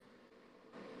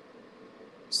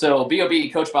So,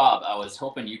 BOB, Coach Bob, I was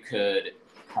hoping you could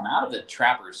come out of the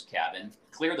trapper's cabin,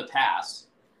 clear the pass,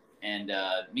 and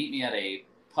meet me at a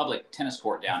public tennis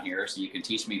court down here so you can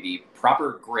teach me the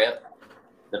proper grip,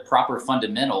 the proper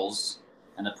fundamentals,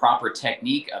 and the proper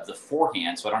technique of the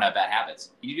forehand so I don't have bad habits.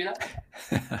 Can you do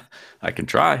that? I can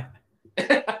try.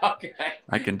 Okay.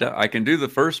 I can do the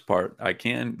first part. I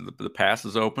can. The pass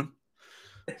is open,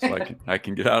 so I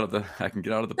can get out of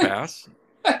the pass,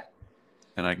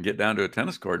 and I can get down to a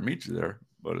tennis court and meet you there.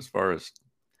 But as far as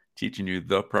teaching you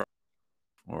the proper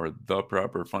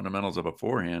fundamentals of a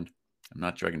forehand, I'm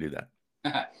not sure I can do that.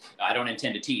 I don't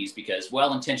intend to tease because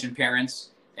well-intentioned parents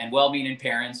and well-meaning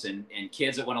parents and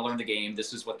kids that want to learn the game,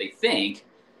 this is what they think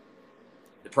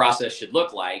the process should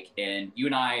look like. And you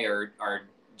and I are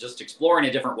just exploring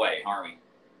a different way, aren't we?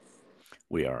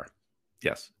 We are.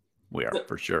 Yes, we are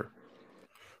for sure.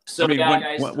 So, I mean,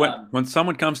 guys, when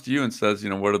someone comes to you and says,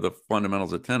 what are the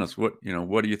fundamentals of tennis? What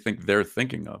do you think they're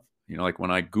thinking of? Like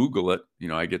when I Google it,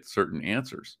 I get certain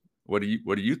answers. What do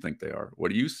you think they are?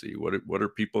 What do you see? What are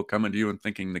people coming to you and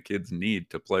thinking the kids need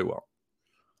to play well?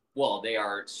 Well, they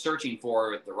are searching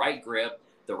for the right grip,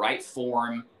 the right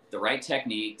form, the right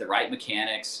technique, the right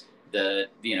mechanics, the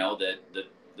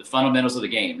fundamentals of the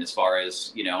game, as far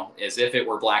as, as if it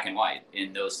were black and white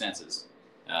in those senses.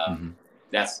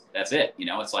 That's it.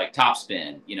 It's like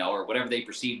topspin, or whatever they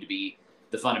perceive to be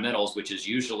the fundamentals, which is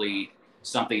usually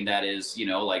something that is,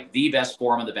 like the best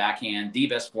form on the backhand, the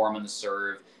best form on the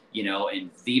serve, and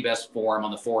the best form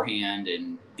on the forehand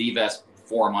and the best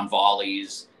form on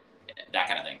volleys, that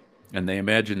kind of thing. And they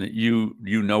imagine that you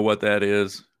know what that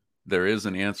is. There is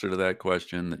an answer to that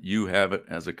question, that you have it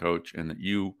as a coach, and that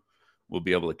you will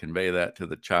be able to convey that to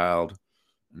the child,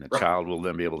 and the child will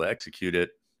then be able to execute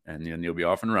it, and then you'll be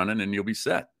off and running and you'll be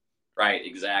set. Right.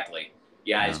 Exactly.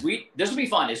 Yeah. This will be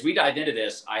fun. As we dive into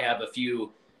this, I have a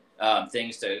few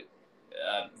things to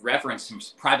reference some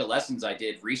private lessons I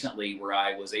did recently where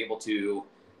I was able to,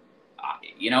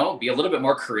 be a little bit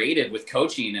more creative with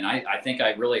coaching. And I think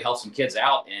I really helped some kids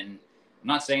out. And I'm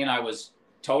not saying I was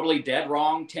totally dead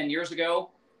wrong 10 years ago,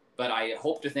 but I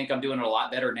hope to think I'm doing it a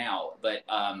lot better now. But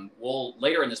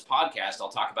later in this podcast, I'll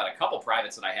talk about a couple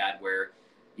privates that I had where,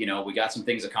 we got some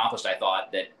things accomplished. I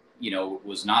thought that,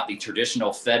 was not the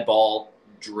traditional fed ball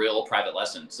drill private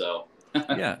lesson. So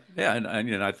yeah.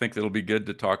 And I think it'll be good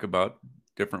to talk about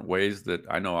different ways that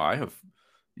I know I have,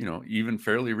 even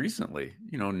fairly recently,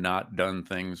 not done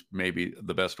things maybe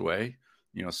the best way,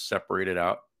 separated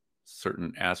out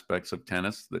certain aspects of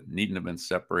tennis that needn't have been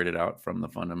separated out from the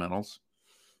fundamentals.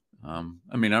 I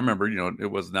remember,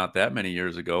 it was not that many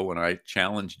years ago when I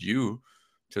challenged you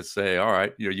to say, all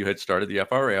right, you had started the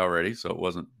FRA already. So it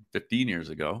wasn't 15 years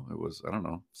ago. It was,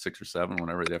 6 or 7,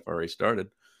 whenever the FRA started.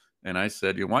 And I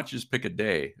said, why don't you just pick a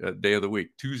day of the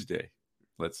week, Tuesday,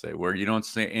 let's say, where you don't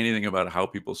say anything about how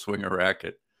people swing a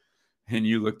racket. And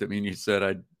you looked at me and you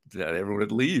said, everyone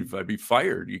would leave. I'd be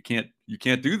fired. You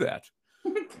can't do that.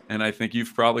 And I think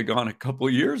you've probably gone a couple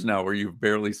of years now where you've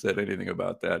barely said anything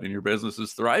about that, and your business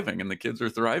is thriving and the kids are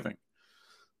thriving.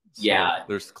 So yeah.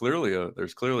 There's clearly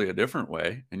a different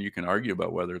way, and you can argue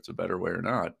about whether it's a better way or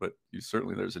not, but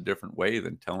there's a different way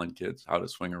than telling kids how to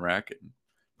swing a racket and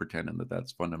pretending that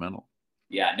that's fundamental.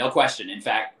 Yeah, no question. In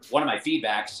fact, one of my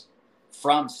feedbacks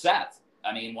from Seth,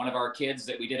 one of our kids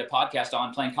that we did a podcast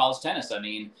on playing college tennis.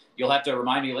 You'll have to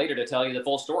remind me later to tell you the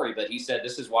full story, but he said,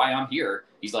 this is why I'm here.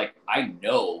 He's like, I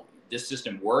know this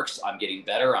system works. I'm getting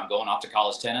better. I'm going off to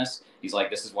college tennis. He's like,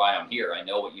 this is why I'm here. I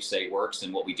know what you say works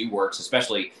and what we do works,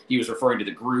 especially he was referring to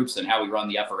the groups and how we run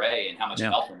the FRA and how much it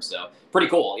helped him. So pretty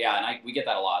cool. Yeah. And we get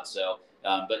that a lot. So,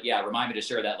 but yeah, remind me to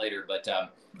share that later. But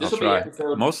this will be an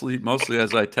episode. Mostly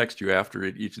as I text you after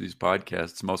each of these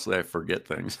podcasts, mostly I forget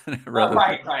things rather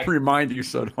than remind you.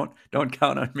 So don't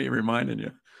count on me reminding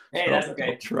you. Hey, that's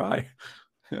okay. I'll try.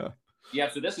 Yeah. Yeah.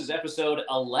 So this is episode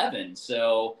 11.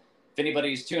 So if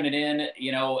anybody's tuning in,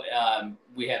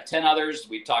 we have 10 others.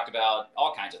 We've talked about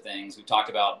all kinds of things. We've talked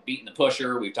about beating the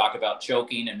pusher. We've talked about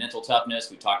choking and mental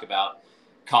toughness. We've talked about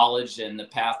college and the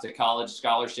path to college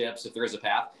scholarships, if there is a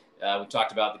path. We've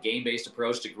talked about the game-based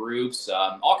approach to groups,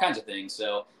 all kinds of things.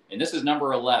 So, and this is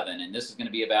number 11, and this is going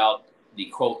to be about the,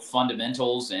 quote,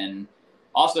 fundamentals, and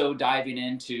also diving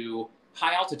into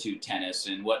high-altitude tennis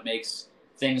and what makes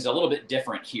things a little bit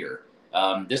different here.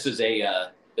 This is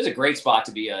a great spot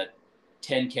to be a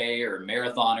 10K or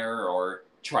marathoner or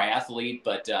triathlete,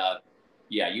 but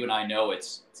you and I know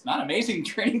it's not amazing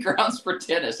training grounds for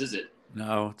tennis, is it?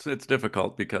 No, it's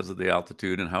difficult because of the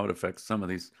altitude and how it affects some of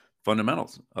these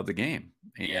fundamentals of the game.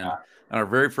 And on our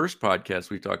very first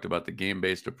podcast, we talked about the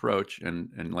game-based approach.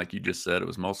 And like you just said, it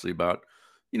was mostly about,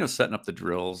 setting up the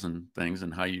drills and things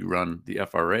and how you run the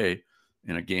FRA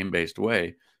in a game-based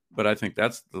way. But I think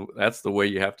that's the way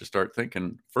you have to start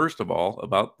thinking, first of all,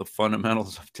 about the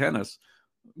fundamentals of tennis.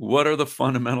 What are the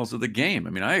fundamentals of the game? I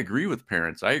mean, I agree with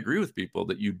parents. I agree with people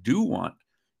that you do want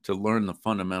to learn the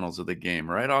fundamentals of the game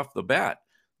right off the bat.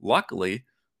 Luckily,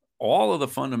 all of the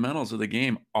fundamentals of the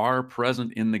game are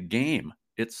present in the game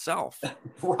itself,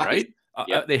 right?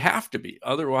 Yep. They have to be.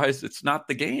 Otherwise, it's not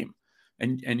the game.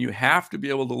 And you have to be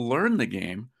able to learn the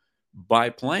game by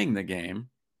playing the game,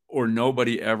 or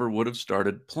nobody ever would have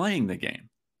started playing the game.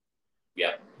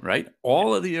 Yep. Right?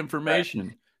 All of the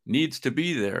information needs to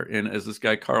be there. And as this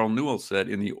guy Carl Newell said,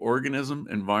 in the organism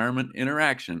environment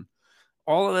interaction,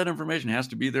 all of that information has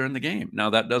to be there in the game. Now,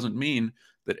 that doesn't mean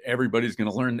that everybody's going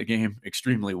to learn the game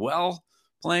extremely well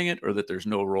playing it, or that there's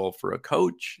no role for a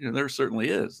coach. There certainly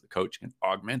is. The coach can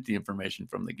augment the information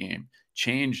from the game,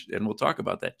 change, and we'll talk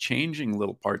about that, changing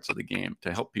little parts of the game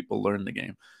to help people learn the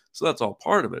game. So that's all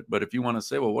part of it. But if you want to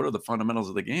say, well, what are the fundamentals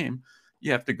of the game?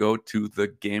 You have to go to the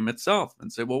game itself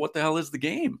and say, well, what the hell is the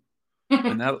game?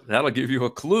 And that'll give you a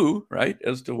clue, right,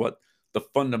 as to what the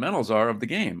fundamentals are of the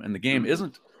game. And the game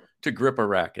isn't to grip a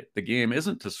racket. The game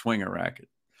isn't to swing a racket.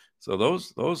 So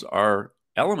those are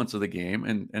elements of the game.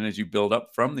 And as you build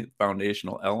up from the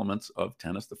foundational elements of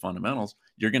tennis, the fundamentals,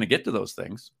 you're going to get to those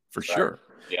things for sure.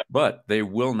 Yeah. But they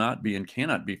will not be and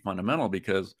cannot be fundamental,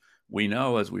 because we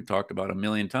know, as we've talked about a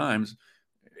million times,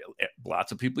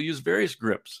 lots of people use various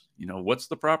grips. What's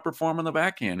the proper form on the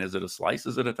backhand? Is it a slice?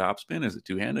 Is it a topspin? Is it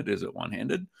two-handed? Is it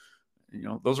one-handed?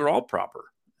 Those are all proper.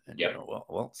 And,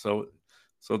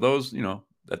 so those,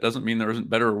 that doesn't mean there isn't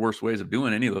better or worse ways of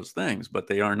doing any of those things, but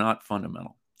they are not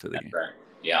fundamental to the game. Right.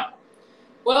 Yeah.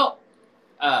 Well,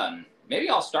 maybe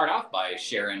I'll start off by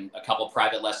sharing a couple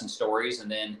private lesson stories, and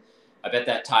then I bet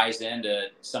that ties into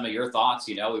some of your thoughts.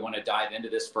 We want to dive into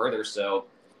this further. So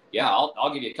yeah,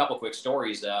 I'll give you a couple quick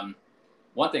stories.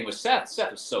 One thing was Seth.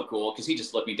 Seth was so cool because he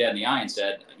just looked me dead in the eye and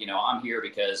said, I'm here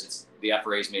because the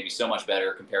FRA's made me so much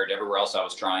better compared to everywhere else I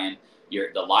was trying.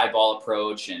 The live ball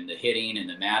approach and the hitting and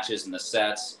the matches and the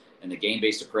sets and the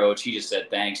game-based approach. He just said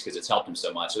thanks because it's helped him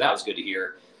so much. So that was good to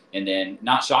hear. And then,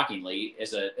 not shockingly,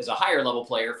 as a higher level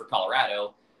player for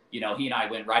Colorado, he and I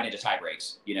went right into tie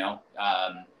breaks.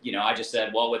 I just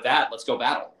said, well, with that, let's go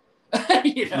battle.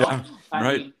 Yeah,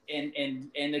 right.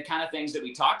 And the kind of things that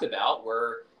we talked about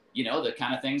were, the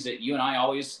kind of things that you and I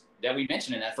that we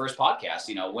mentioned in that first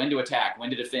podcast, when to attack, when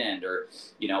to defend, or,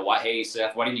 hey,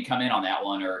 Seth, why didn't you come in on that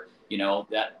one? Or,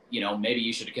 maybe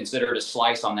you should have considered a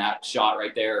slice on that shot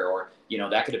right there. Or,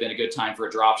 that could have been a good time for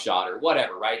a drop shot or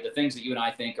whatever, right? The things that you and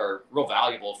I think are real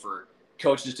valuable for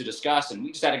coaches to discuss. And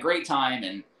we just had a great time,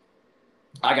 and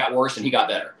I got worse and he got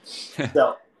better.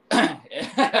 But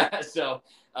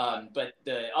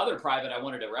the other private I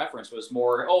wanted to reference was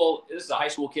more, this is a high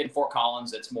school kid in Fort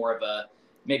Collins that's more of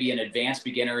maybe an advanced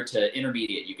beginner to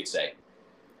intermediate, you could say.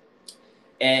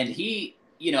 And he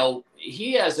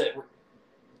has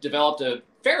developed a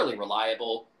fairly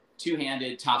reliable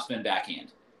two-handed topspin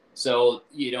backhand. So,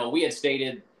 we had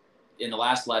stated in the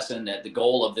last lesson that the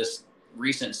goal of this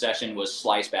recent session was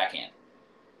slice backhand.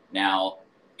 Now,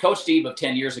 Coach Steve of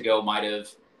 10 years ago might have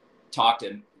talked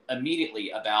immediately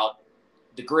about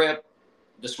the grip,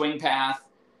 the swing path,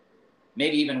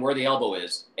 maybe even where the elbow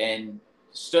is, and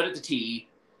stood at the tee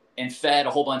and fed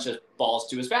a whole bunch of balls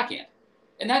to his backhand.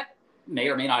 And that may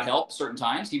or may not help certain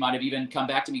times. He might have even come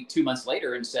back to me 2 months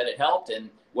later and said it helped. And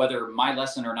whether my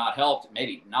lesson or not helped,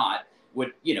 maybe not,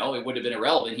 it would have been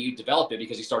irrelevant. He developed it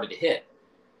because he started to hit.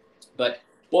 But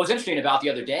what was interesting about the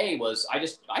other day was I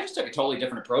just took a totally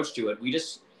different approach to it. We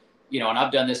just, and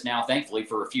I've done this now, thankfully,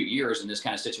 for a few years in this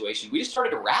kind of situation. We just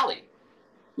started to rally.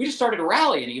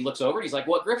 And he looks over and he's like,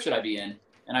 what grip should I be in?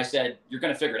 And I said, you're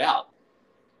going to figure it out.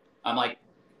 I'm like,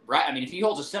 right. I mean, if he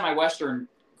holds a semi-Western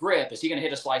grip, is he going to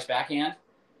hit a slice backhand?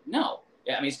 No.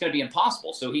 It's going to be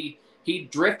impossible. So he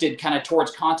drifted kind of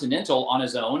towards continental on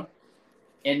his own.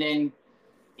 And then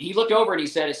he looked over and he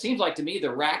said, it seems like to me the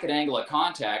racket angle at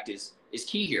contact is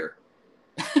key here.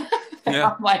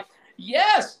 Yeah. I'm like,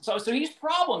 yes. So he's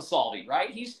problem solving, right?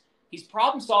 He's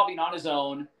problem solving on his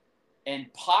own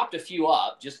and popped a few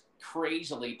up, just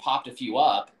crazily popped a few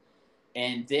up.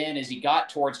 And then as he got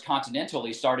towards continental,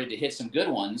 he started to hit some good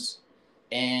ones,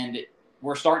 and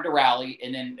we're starting to rally.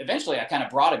 And then eventually I kind of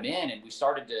brought him in and we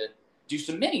started to do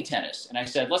some mini tennis. And I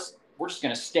said, we're just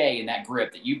going to stay in that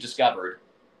grip that you've discovered,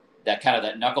 that kind of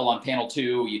that knuckle on panel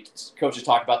 2. Coaches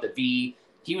talked about the V.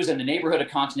 He was in the neighborhood of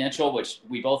continental, which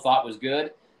we both thought was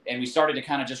good. And we started to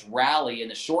kind of just rally in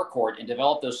the short court and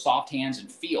develop those soft hands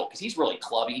and feel, because he's really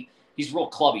clubby. He's real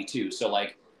clubby too. So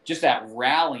like just that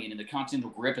rallying and the continental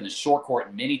grip in the short court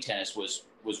and mini tennis was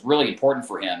really important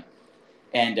for him.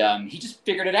 And he just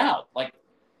figured it out. Like,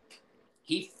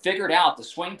 he figured out the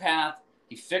swing path.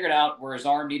 He figured out where his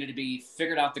arm needed to be,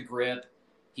 figured out the grip.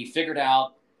 He figured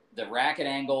out the racket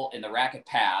angle and the racket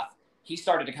path. He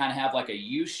started to kind of have like a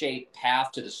U-shaped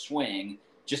path to the swing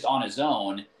just on his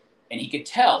own. And he could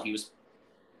tell he was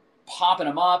popping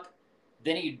them up.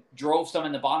 Then he drove some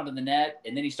in the bottom of the net,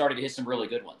 and then he started to hit some really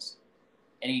good ones.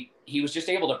 And he was just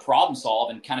able to problem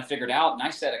solve and kind of figured out. And I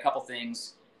said a couple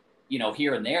things,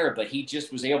 here and there, but he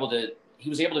just was able to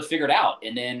figure it out.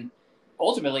 And then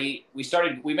ultimately we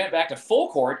went back to full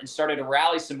court and started to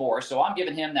rally some more. So I'm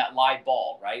giving him that live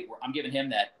ball, right? I'm giving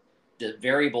him the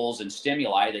variables and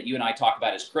stimuli that you and I talk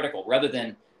about as critical, rather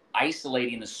than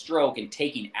isolating the stroke and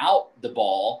taking out the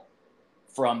ball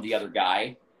from the other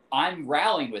guy. I'm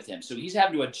rallying with him. So he's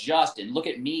having to adjust and look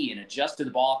at me and adjust to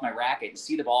the ball off my racket and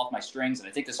see the ball off my strings. And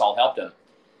I think this all helped him.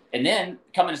 And then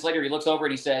a couple minutes later, he looks over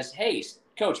and he says, "Hey,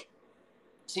 coach,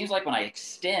 seems like when I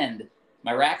extend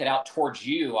my racket out towards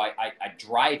you, I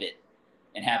drive it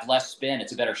and have less spin.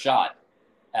 It's a better shot."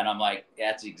 And I'm like,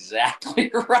 "That's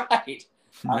exactly right."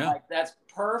 Yeah. I'm like, "That's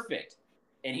perfect."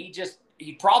 And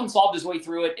he problem solved his way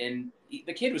through it. And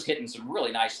the kid was hitting some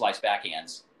really nice slice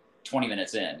backhands 20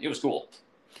 minutes in. It was cool.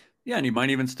 Yeah, and you might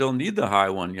even still need the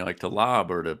high one, like to lob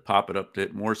or to pop it up to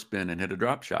hit more spin and hit a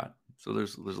drop shot. So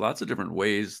there's lots of different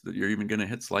ways that you're even going to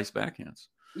hit slice backhands.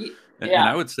 Yeah. And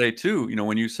I would say too,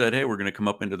 when you said, "Hey, we're going to come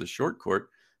up into the short court,"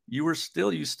 you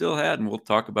still had, and we'll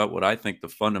talk about what I think the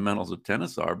fundamentals of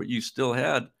tennis are, but you still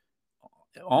had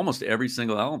almost every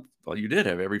single element. Well, you did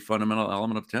have every fundamental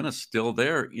element of tennis still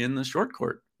there in the short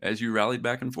court as you rallied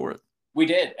back and forth. We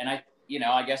did. And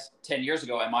I guess 10 years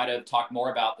ago, I might have talked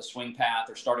more about the swing path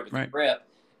or started with the grip.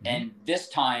 Mm-hmm. And this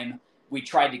time we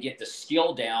tried to get the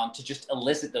skill down to just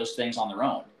elicit those things on their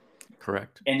own.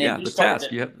 Correct. And then the task,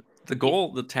 the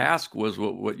goal, the task was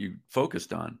what you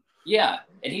focused on. Yeah.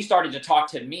 And he started to talk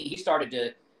to me. He started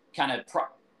to kind of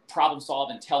problem solve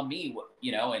and tell me what,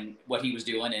 and what he was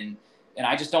doing. And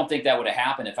I just don't think that would have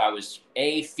happened if I was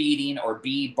A, feeding, or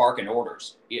B, barking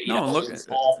orders. It's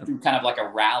all through kind of like a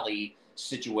rally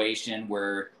situation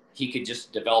where he could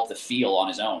just develop the feel on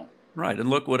his own. Right. And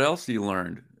look what else he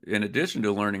learned. In addition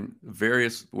to learning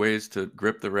various ways to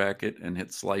grip the racket and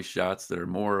hit slice shots that are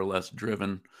more or less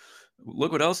driven,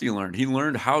 look what else he learned. He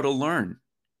learned how to learn.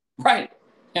 Right.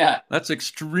 Yeah. That's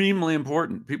extremely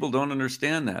important. People don't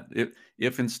understand that.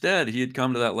 If instead he had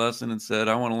come to that lesson and said,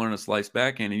 "I want to learn a slice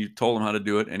backhand," and you told him how to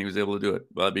do it and he was able to do it,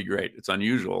 well, that'd be great. It's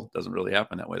unusual. It doesn't really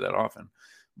happen that way that often.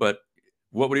 But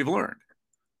what would he have learned?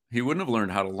 He wouldn't have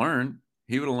learned how to learn.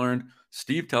 He would have learned,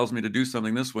 Steve tells me to do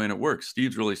something this way and it works.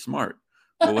 Steve's really smart.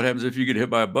 Well, what happens if you get hit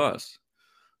by a bus?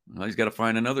 Well, he's got to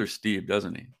find another Steve,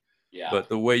 doesn't he? Yeah. But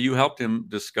the way you helped him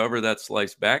discover that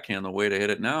slice backhand, the way to hit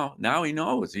it now he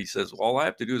knows. He says, all I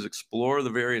have to do is explore the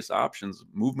various options,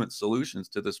 movement solutions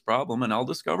to this problem, and I'll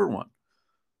discover one.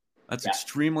 That's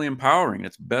extremely empowering.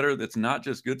 It's better. That's not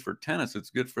just good for tennis.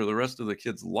 It's good for the rest of the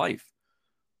kid's life.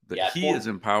 That he is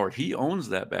empowered. He owns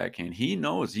that backhand. He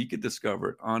knows he could discover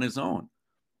it on his own.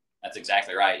 That's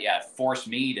exactly right. Yeah, it forced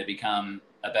me to become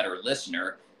a better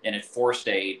listener, and it forced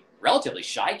a relatively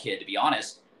shy kid, to be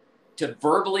honest, to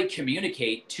verbally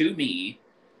communicate to me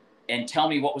and tell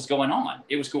me what was going on.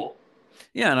 It was cool.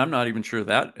 Yeah, and I'm not even sure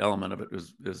that element of it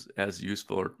is as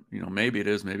useful, or maybe it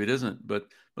is, maybe it isn't. But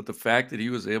the fact that he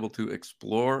was able to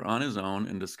explore on his own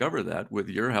and discover that with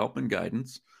your help and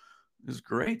guidance is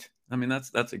great. I mean,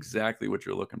 that's exactly what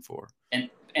you're looking for. And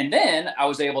then I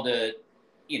was able to,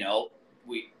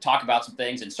 we talk about some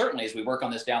things, and certainly as we work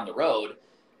on this down the road,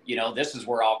 this is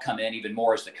where I'll come in even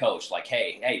more as the coach. Like,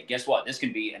 hey, guess what? This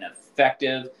can be an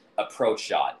effective approach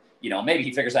shot. Maybe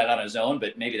he figures that out on his own,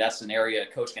 but maybe that's an area a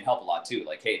coach can help a lot too.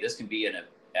 Like, hey, this can be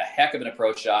a heck of an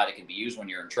approach shot. It can be used when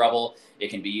you're in trouble. It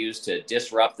can be used to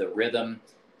disrupt the rhythm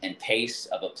and pace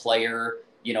of a player,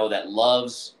 that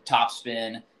loves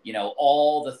topspin,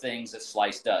 all the things that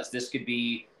slice does. This could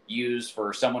be used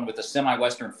for someone with a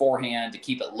semi-Western forehand to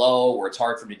keep it low where it's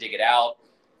hard for him to dig it out.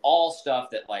 All stuff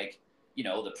that, like,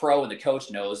 the pro and the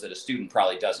coach knows that a student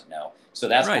probably doesn't know. So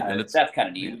that's right. That's kind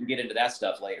of neat. We can get into that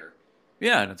stuff later.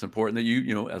 Yeah, and it's important that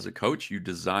you as a coach, you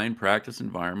design practice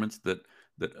environments that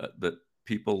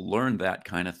people learn that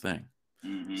kind of thing.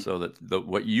 Mm-hmm. So that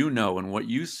what and what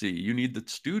you see, you need the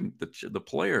student, the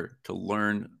player, to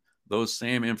learn those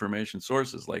same information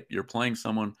sources. Like, you're playing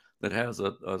someone that has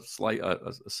a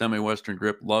semi-Western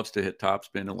grip, loves to hit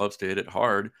topspin and loves to hit it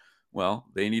hard. Well,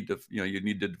 they need to, you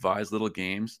need to devise little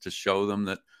games to show them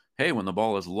that, hey, when the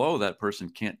ball is low, that person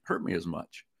can't hurt me as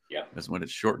much as when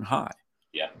it's short and high.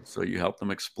 Yeah. So you help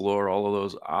them explore all of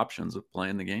those options of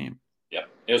playing the game. Yep.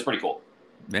 It was pretty cool.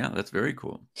 Yeah, that's very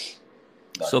cool.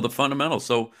 But, so the fundamentals.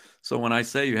 So when I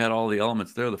say you had all the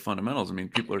elements there, the fundamentals, I mean,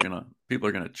 people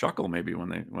are gonna chuckle maybe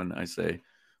when I say,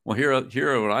 well, here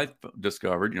are what I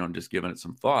discovered. I'm just giving it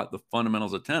some thought. The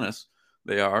fundamentals of tennis,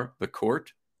 they are the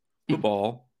court, the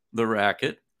ball, the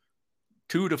racket,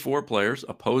 2 to 4 players,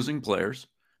 opposing players,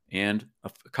 and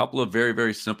a couple of very,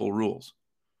 very simple rules.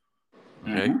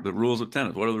 Okay, the rules of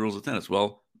tennis. What are the rules of tennis?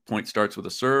 Well, point starts with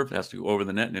a serve, it has to go over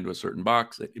the net and into a certain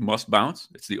box. It must bounce.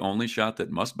 It's the only shot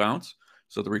that must bounce.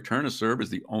 So the return of serve is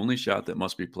the only shot that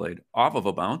must be played off of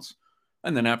a bounce.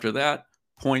 And then after that,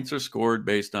 points are scored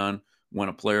based on when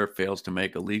a player fails to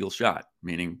make a legal shot,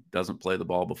 meaning doesn't play the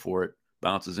ball before it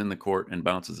bounces in the court and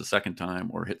bounces a second time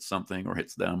or hits something or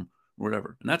hits them, or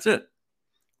whatever. And that's it.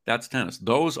 That's tennis.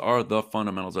 Those are the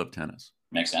fundamentals of tennis.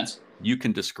 Makes sense. You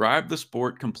can describe the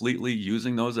sport completely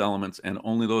using those elements and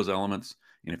only those elements.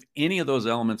 And if any of those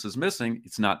elements is missing,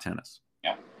 it's not tennis.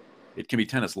 Yeah. It can be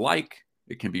tennis-like.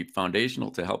 It can be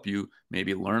foundational to help you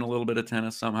maybe learn a little bit of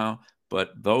tennis somehow.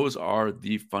 But those are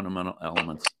the fundamental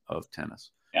elements of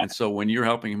tennis. Yeah. And so when you're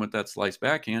helping him with that slice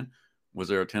backhand, was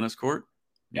there a tennis court?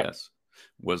 Yep. Yes.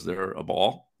 Was there a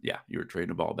ball? Yeah, you were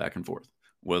trading a ball back and forth.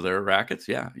 Was there rackets?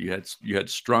 Yeah, you had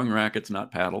strung rackets,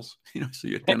 not paddles. So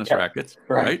you had tennis rackets,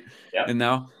 right? Yep. And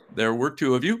now there were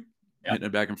 2 of you hitting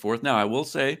it back and forth. Now I will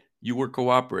say you were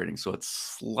cooperating, so it's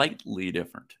slightly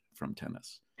different from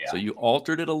tennis. Yeah. So you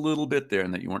altered it a little bit there, in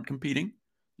that you weren't competing.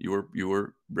 You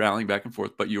were rallying back and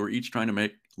forth, but you were each trying to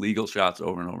make legal shots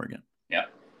over and over again. Yeah.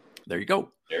 There you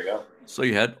go. There you go. So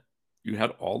you had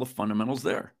all the fundamentals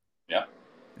there. Yeah.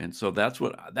 And so that's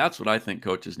what I think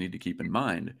coaches need to keep in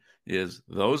mind, is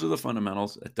those are the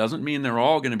fundamentals. It doesn't mean they're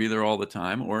all going to be there all the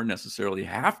time or necessarily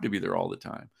have to be there all the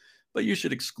time, but you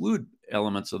should exclude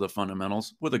elements of the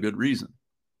fundamentals with a good reason.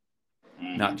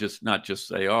 Mm-hmm. Not just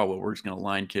say, oh, well, we're just going to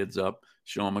line kids up,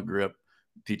 show them a grip,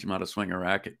 teach them how to swing a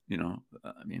racket.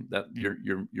 I mean, that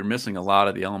you're missing a lot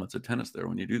of the elements of tennis there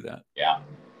when you do that. Yeah.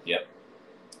 Yep.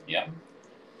 Yeah.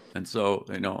 And so,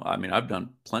 I mean, I've done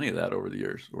plenty of that over the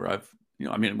years where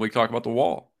we talk about the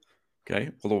wall.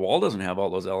 Okay. Well, the wall doesn't have all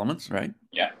those elements, right?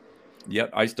 Yeah. Yet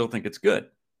I still think it's good.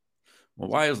 Well,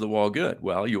 why is the wall good?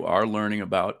 Well, you are learning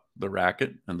about the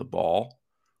racket and the ball,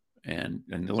 and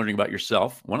learning about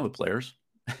yourself, one of the players,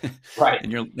 right?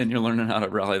 and you're learning how to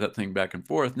rally that thing back and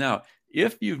forth. Now,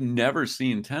 if you've never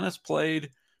seen tennis played,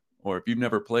 or if you've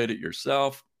never played it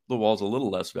yourself, the wall's a little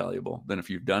less valuable than if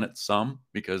you've done it some,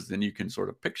 because then you can sort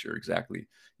of picture exactly,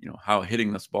 how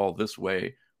hitting this ball this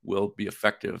way will be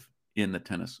effective in the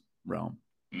tennis realm.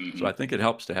 Mm-hmm. So I think it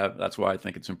helps to have, that's why I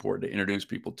think it's important to introduce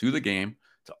people to the game,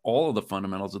 to all of the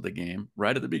fundamentals of the game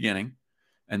right at the beginning,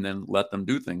 and then let them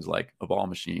do things like a ball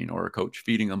machine or a coach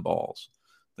feeding them balls,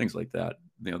 things like that.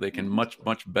 They can much,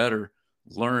 much better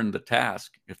learn the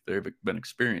task if they've been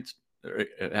experienced, or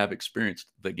have experienced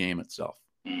the game itself.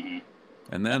 Mm-hmm.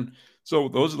 And then, so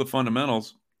those are the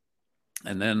fundamentals.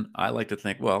 And then I like to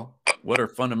think, well, what are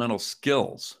fundamental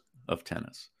skills of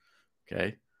tennis?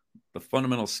 Okay. The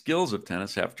fundamental skills of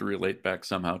tennis have to relate back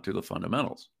somehow to the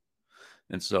fundamentals.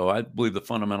 And so I believe the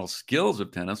fundamental skills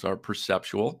of tennis are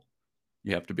perceptual.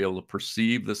 You have to be able to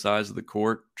perceive the size of the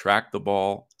court, track the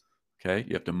ball. Okay.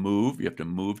 You have to move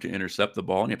to intercept the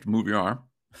ball, and you have to move your arm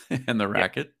and the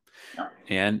racket. Yeah.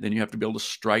 And then you have to be able to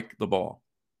strike the ball.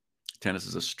 Tennis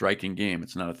is a striking game.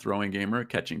 It's not a throwing game or a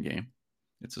catching game.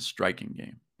 It's a striking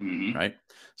game. Mm-hmm. Right.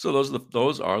 So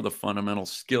those are the fundamental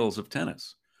skills of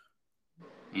tennis.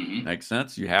 Mm-hmm. Makes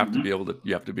sense. You have to be able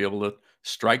to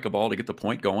strike a ball to get the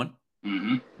point going.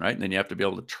 Mm-hmm. Right. And then you have to be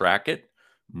able to track it,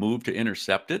 move to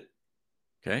intercept it.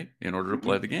 Okay. In order to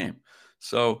play the game.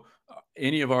 So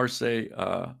any of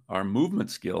our movement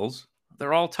skills,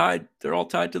 they're all tied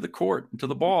to the court and to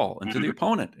the ball and to the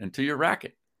opponent and to your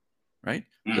racket. Right.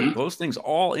 Mm-hmm. Those things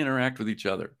all interact with each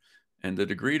other. And the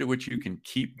degree to which you can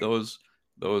keep those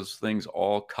things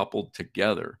all coupled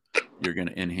together, you're going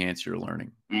to enhance your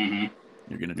learning. Mm-hmm.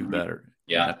 You're going to do better.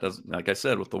 Yeah. And that doesn't, like I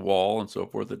said, with the wall and so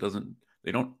forth,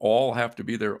 they don't all have to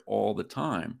be there all the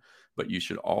time, but you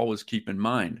should always keep in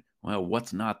mind, well,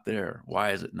 what's not there?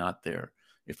 Why is it not there?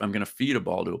 If I'm going to feed a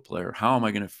ball to a player, how am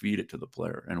I going to feed it to the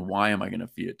player? And why am I going to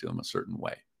feed it to them a certain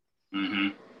way? Mm-hmm.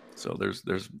 So there's,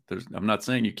 I'm not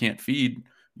saying you can't feed.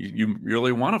 You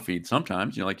really want to feed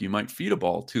sometimes, like you might feed a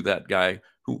ball to that guy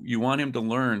who you want him to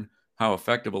learn how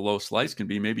effective a low slice can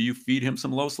be. Maybe you feed him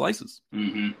some low slices.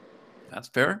 Mm-hmm. That's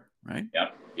fair, right?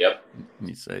 Yep. And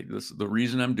you say, the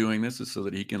reason I'm doing this is so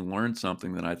that he can learn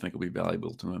something that I think will be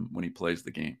valuable to him when he plays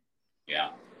the game.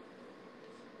 Yeah.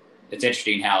 It's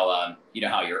interesting how,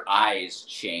 how your eyes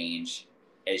change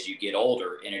as you get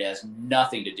older, and it has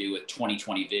nothing to do with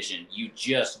 20/20 vision. You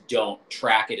just don't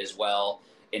track it as well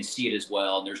and see it as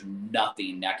well, and there's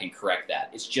nothing that can correct that.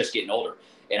 It's just getting older.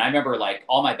 And I remember like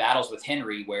all my battles with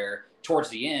Henry, where towards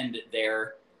the end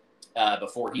there,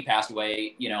 before he passed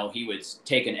away, you know, he was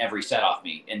taking every set off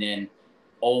me. And then,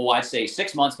 I'd say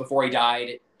 6 months before he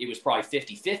died, it was probably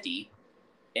 50-50.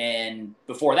 And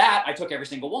before that, I took every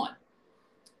single one.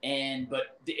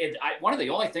 But one of the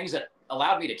only things that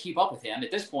allowed me to keep up with him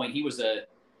at this point, he was a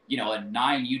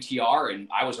 9 UTR, and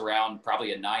I was around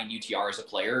probably a 9 UTR as a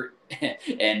player.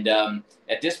 And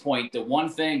at this point, the one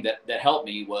thing that helped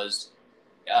me was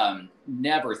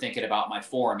never thinking about my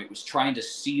form. It was trying to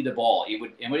see the ball. It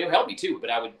would help me too, but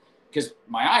I would, because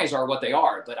my eyes are what they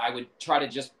are, but I would try to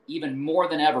just even more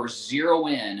than ever zero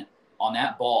in on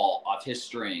that ball off his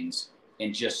strings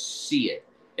and just see it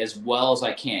as well as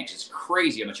I can. Because it's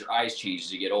crazy how much your eyes change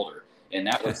as you get older. And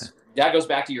that goes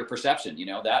back to your perception. You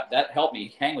know, that helped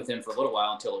me hang with him for a little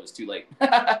while until it was too late.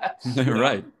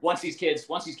 Right. Once these kids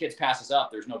pass us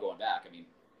up, there's no going back. I mean,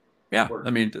 yeah. I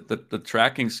mean, the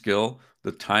tracking skill,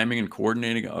 the timing and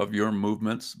coordinating of your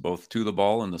movements, both to the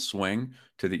ball and the swing,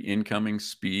 to the incoming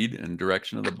speed and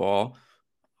direction of the ball.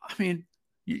 I mean,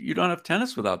 you don't have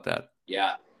tennis without that.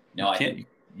 Yeah. No,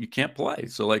 you can't play.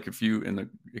 So like if you, in the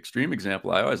extreme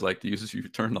example, I always like to use is you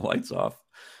turn the lights off.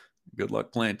 Good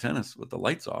luck playing tennis with the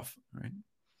lights off, right?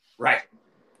 Right.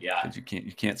 Yeah. Because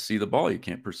you can't see the ball. You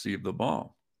can't perceive the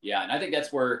ball. Yeah. And I think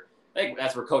that's where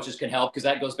coaches can help, because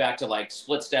that goes back to like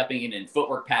split stepping and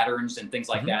footwork patterns and things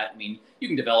like that. I mean, you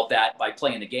can develop that by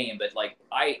playing the game, but like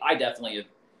I definitely have,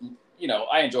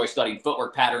 I enjoy studying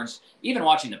footwork patterns, even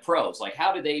watching the pros. Like,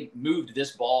 how did they move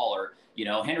this ball? Or,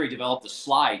 Henry developed the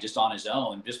slide just on his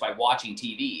own, just by watching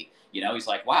TV. He's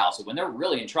like, wow. So when they're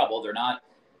really in trouble, they're not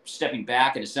stepping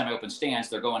back in a semi-open stance.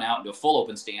 They're going out into a full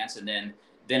open stance, and then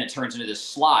it turns into this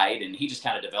slide. And he just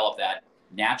kind of developed that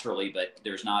naturally, but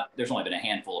there's only been a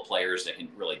handful of players that can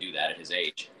really do that at his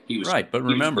age. He was right. But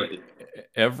remember,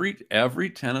 every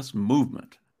tennis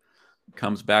movement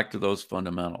comes back to those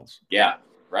fundamentals. Yeah.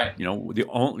 Right.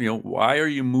 Why are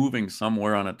you moving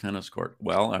somewhere on a tennis court?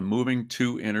 Well, I'm moving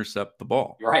to intercept the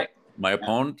ball. Right. My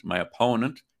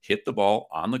opponent hit the ball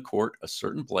on the court a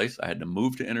certain place. I had to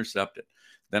move to intercept it.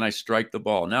 Then I strike the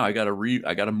ball. Now I got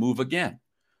to move again.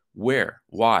 Where?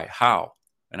 Why? How?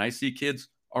 And I see kids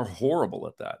are horrible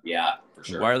at that. Yeah, for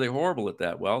sure. Why are they horrible at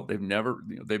that? Well, they've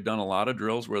done a lot of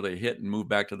drills where they hit and move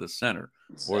back to the center,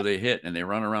 or they hit and they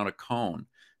run around a cone.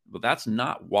 But that's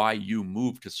not why you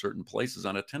move to certain places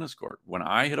on a tennis court. When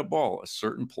I hit a ball a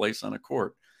certain place on a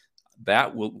court,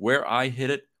 where I hit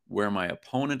it, where my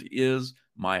opponent is,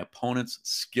 my opponent's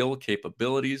skill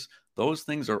capabilities, those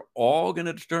things are all going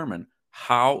to determine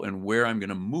how and where I'm going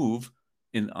to move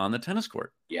on the tennis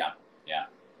court. Yeah. Yeah.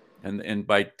 And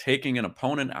by taking an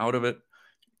opponent out of it,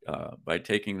 by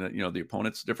taking the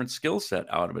opponent's different skill set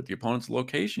out of it, the opponent's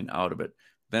location out of it,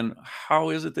 then how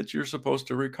is it that you're supposed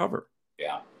to recover?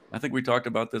 Yeah. I think we talked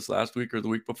about this last week or the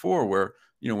week before, where,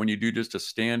 when you do just a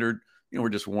standard, we're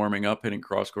just warming up, hitting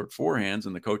cross-court forehands,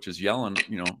 and the coach is yelling,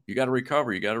 you got to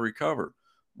recover, you got to recover.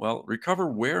 Well, recover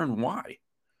where and why?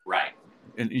 Right.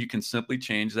 And you can simply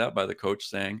change that by the coach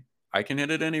saying, I can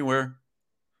hit it anywhere.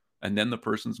 And then the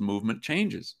person's movement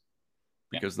changes,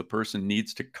 because the person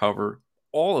needs to cover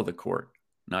all of the court,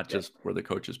 not just where the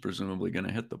coach is presumably going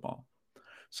to hit the ball.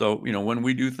 So, when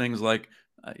we do things like,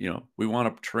 we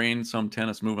want to train some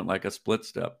tennis movement like a split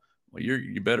step. Well,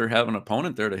 you better have an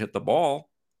opponent there to hit the ball,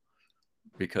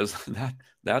 because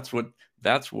that's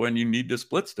when you need to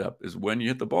split step, is when you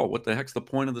hit the ball. What the heck's the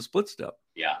point of the split step?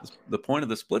 Yeah. The point of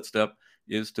the split step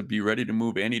is to be ready to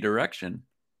move any direction.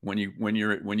 When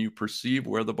you perceive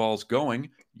where the ball's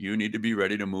going, you need to be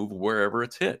ready to move wherever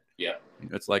it's hit. Yeah.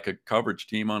 It's like a coverage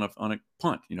team on a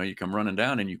punt. You come running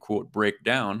down and you quote break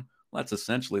down. Well, that's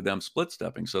essentially them split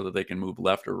stepping so that they can move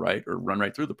left or right or run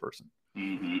right through the person.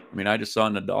 Mm-hmm. I mean, I just saw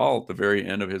Nadal at the very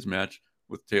end of his match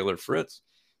with Taylor Fritz.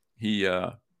 He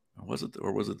was it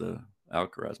the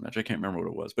Alcaraz match? I can't remember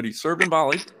what it was, but he served and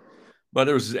volleyed, but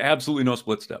there was absolutely no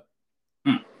split step.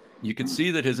 You could see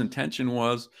that his intention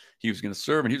was he was going to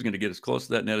serve and he was going to get as close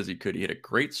to that net as he could. He had a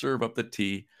great serve up the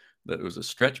tee. That was a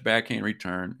stretch backhand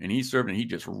return, and he served and he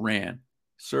just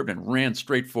served and ran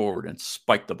straight forward and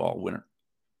spiked the ball winner.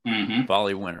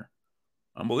 Volley winner.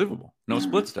 Unbelievable. No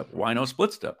split step. Why no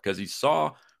split step? Because he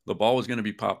saw the ball was going to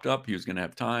be popped up. He was going to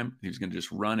have time. He was going to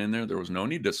just run in there. There was no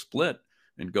need to split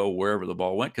and go wherever the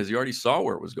ball went, because he already saw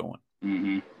where it was going.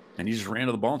 And he just ran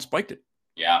to the ball and spiked it.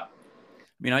 Yeah. I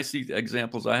mean, I see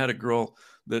examples. I had a girl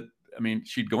that,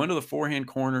 she'd go into the forehand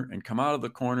corner and come out of the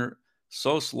corner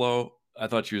so slow, I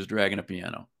thought she was dragging a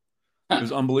piano. It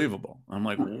was unbelievable. I'm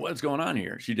like, what's going on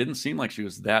here? She didn't seem like she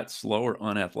was that slow or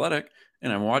unathletic.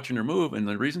 And I'm watching her move. And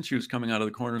the reason she was coming out of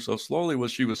the corner so slowly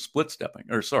was she was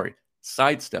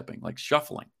sidestepping, like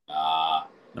shuffling. I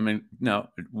mean, now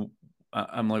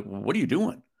I'm like, well, what are you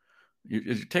doing?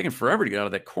 You're taking forever to get out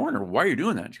of that corner. Why are you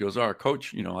doing that? And she goes, our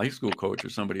coach, high school coach or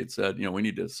somebody had said, we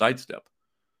need to sidestep.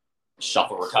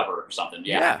 Shuffle, recover or something.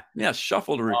 Yeah. Yeah.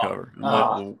 Shuffle to recover.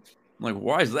 I'm like,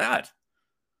 why is that?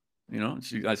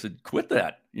 I said, quit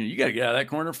that. You got to get out of that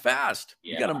corner fast.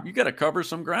 Yeah. You got to cover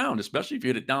some ground, especially if you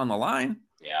hit it down the line.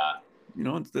 Yeah.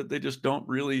 They just don't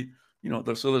really,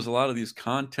 so there's a lot of these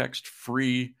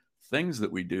context-free things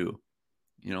that we do.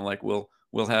 Like we'll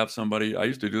have somebody, I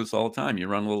used to do this all the time. You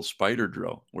run a little spider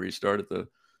drill where you start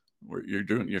where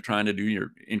you're trying to do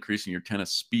you're increasing your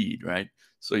tennis speed, right?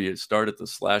 So you start at the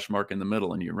slash mark in the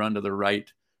middle and you run to the right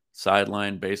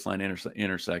sideline, baseline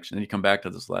intersection. Then you come back to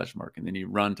the slash mark, and then you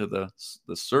run to the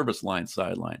service line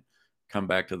sideline, come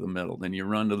back to the middle. Then you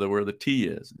run to where the tee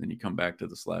is, and then you come back to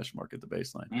the slash mark at the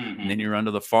baseline. Mm-hmm. And then you run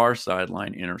to the far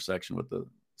sideline intersection with the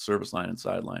service line and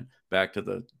sideline, back to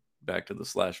the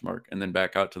slash mark, and then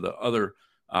back out to the other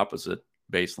opposite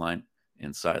baseline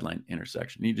and sideline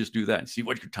intersection. And you just do that and see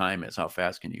what your time is. How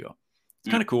fast can you go? It's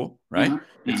kind of cool, right?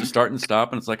 Mm-hmm. It's a start and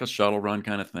stop, and it's like a shuttle run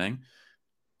kind of thing.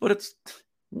 But it's,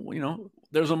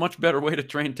 there's a much better way to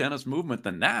train tennis movement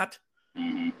than that.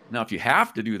 Mm-hmm. Now, if you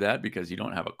have to do that because you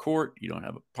don't have a court, you don't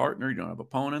have a partner, you don't have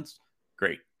opponents,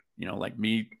 great. Like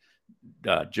me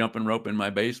jumping rope in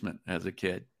my basement as a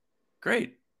kid,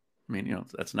 great. I mean,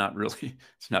 that's not really,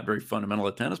 it's not very fundamental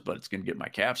at tennis, but it's going to get my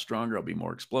calves stronger. I'll be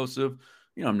more explosive.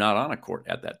 I'm not on a court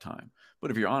at that time. But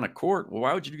if you're on a court, well,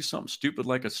 why would you do something stupid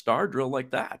like a star drill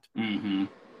like that? Mm-hmm.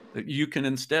 You can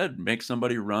instead make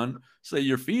somebody run, say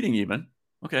you're feeding even.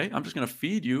 Okay, I'm just going to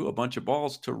feed you a bunch of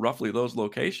balls to roughly those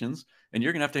locations, and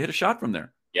you're going to have to hit a shot from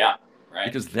there. Yeah, right.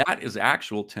 Because that is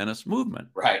actual tennis movement.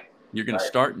 Right. You're going to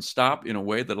start and stop in a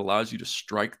way that allows you to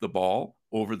strike the ball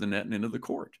over the net and into the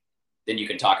court. Then you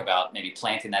can talk about maybe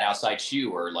planting that outside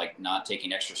shoe, or like not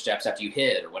taking extra steps after you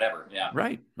hit or whatever. Yeah.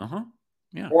 Right.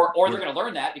 Yeah. Or they're going to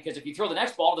learn that, because if you throw the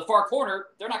next ball to the far corner,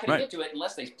 they're not going to get to it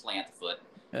unless they plant the foot.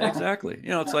 Exactly.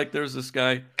 It's like there's this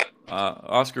guy,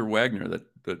 Oscar Wagner,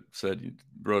 that said, he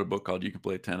wrote a book called You Can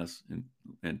Play Tennis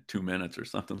in 2 minutes or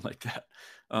something like that.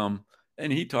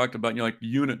 And he talked about, like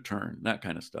unit turn, that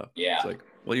kind of stuff. Yeah. It's like,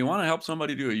 well, you want to help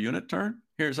somebody do a unit turn?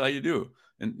 Here's how you do.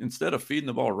 And instead of feeding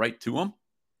the ball right to them,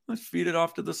 let's feed it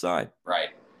off to the side. Right.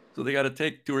 So they got to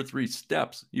take 2 or 3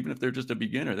 steps. Even if they're just a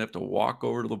beginner, they have to walk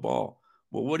over to the ball.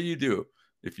 Well, what do you do?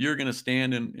 If you're going to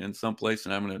stand in some place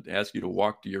and I'm going to ask you to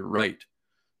walk to your right,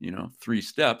 3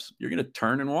 steps, you're going to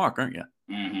turn and walk, aren't you?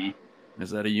 Mm-hmm. Is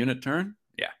that a unit turn?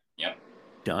 Yeah. Yep.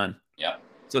 Done. Yep.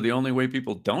 So the only way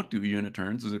people don't do unit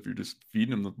turns is if you're just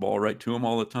feeding them the ball right to them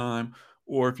all the time,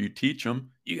 or if you teach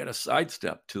them, you got to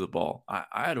sidestep to the ball.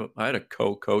 I had a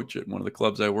co-coach at one of the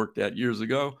clubs I worked at years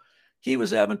ago. He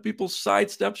was having people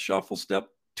sidestep, shuffle step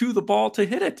to the ball to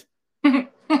hit it.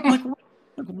 like,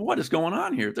 what is going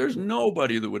on here? There's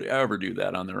nobody that would ever do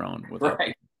that on their own without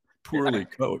being poorly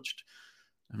coached.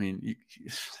 I mean,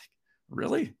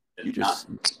 really?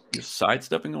 You're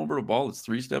sidestepping over a ball that's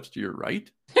 3 steps to your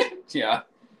right? Yeah.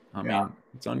 I mean,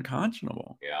 it's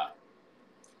unconscionable. Yeah.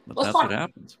 But that's what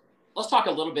happens. Let's talk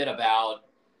a little bit about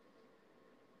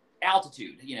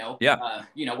altitude. Yeah.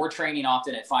 We're training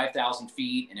often at 5,000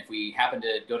 feet. And if we happen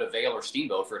to go to Vail or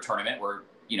Steamboat for a tournament, we're,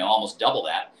 almost double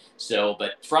that. So,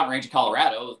 but Front Range of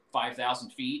Colorado,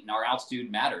 5,000 feet, and our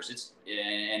altitude matters.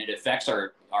 And it affects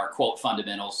our quote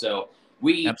fundamentals. So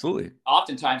we absolutely,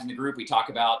 oftentimes in the group, we talk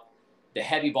about the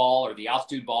heavy ball or the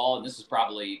altitude ball. And this is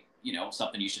probably,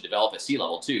 something you should develop at sea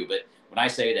level too. But when I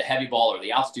say the heavy ball or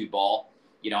the altitude ball,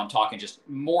 I'm talking just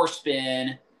more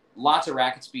spin, lots of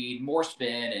racket speed, more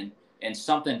spin, and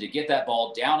something to get that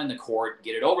ball down in the court,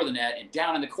 get it over the net and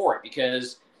down in the court.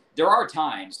 Because there are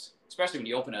times, especially when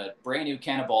you open a brand new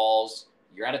can of balls,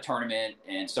 you're at a tournament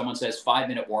and someone says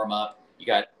 5-minute warm up, you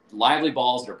got lively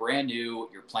balls that are brand new,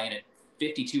 you're playing at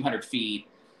 5,200 feet,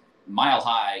 mile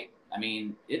high. I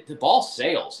mean, the ball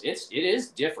sails. It is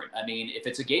different. I mean, if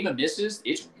it's a game of misses,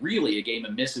 it's really a game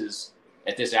of misses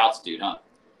at this altitude, huh?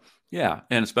 Yeah,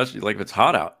 and especially like if it's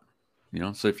hot out,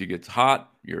 so if you get hot,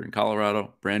 you're in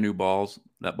Colorado, brand new balls,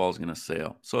 that ball's going to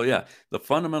sail. So yeah, the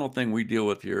fundamental thing we deal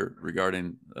with here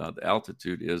regarding the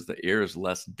altitude is the air is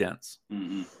less dense.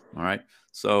 Mm-hmm. All right.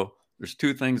 So there's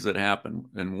 2 things that happen,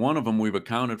 and one of them we've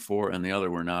accounted for and the other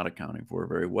we're not accounting for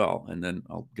very well. And then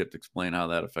I'll get to explain how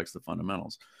that affects the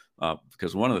fundamentals.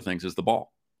 Because one of the things is the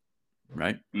ball,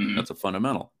 right? Mm-hmm. That's a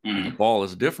fundamental. Mm-hmm. And the ball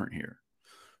is different here.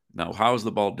 Now, how is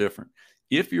the ball different?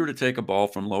 If you were to take a ball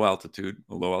from low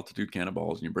altitude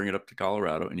cannonballs, and you bring it up to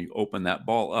Colorado and you open that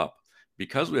ball up,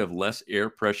 because we have less air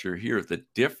pressure here, the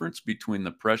difference between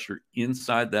the pressure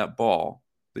inside that ball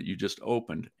that you just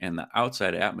opened and the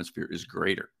outside atmosphere is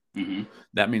greater. Mm-hmm.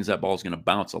 That means that ball is going to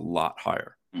bounce a lot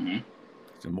higher. Mm-hmm.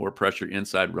 So more pressure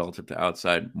inside relative to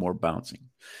outside, more bouncing.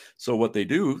 So what they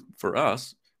do for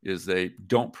us is they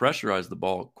don't pressurize the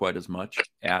ball quite as much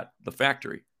at the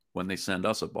factory when they send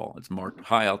us a ball. It's marked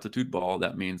high altitude ball.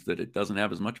 That means that it doesn't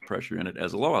have as much pressure in it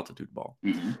as a low altitude ball.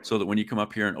 Mm-hmm. So that when you come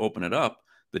up here and open it up,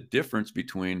 the difference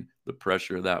between the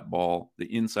pressure of that ball,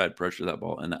 the inside pressure of that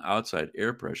ball, and the outside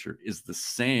air pressure is the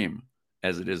same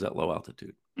as it is at low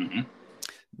altitude. Mm-hmm.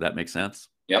 That makes sense?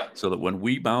 Yep. So that when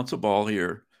we bounce a ball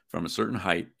here from a certain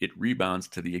height, it rebounds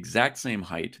to the exact same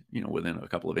height, within a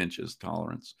couple of inches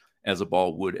tolerance, as a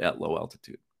ball would at low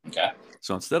altitude. Okay.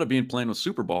 So instead of playing with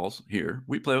super balls here,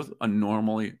 we play with a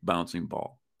normally bouncing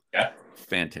ball. Yeah.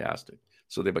 Fantastic.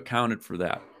 So they've accounted for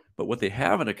that. But what they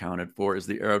haven't accounted for is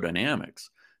the aerodynamics.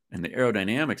 And the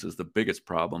aerodynamics is the biggest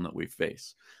problem that we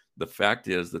face. The fact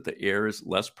is that the air is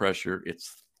less pressure.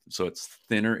 It's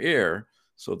thinner air.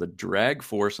 So the drag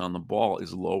force on the ball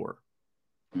is lower.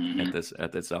 Mm-hmm.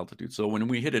 at this altitude. So when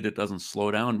we hit it, it doesn't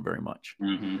slow down very much.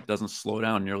 Mm-hmm. It doesn't slow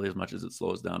down nearly as much as it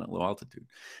slows down at low altitude.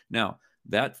 Now,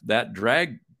 that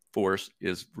drag force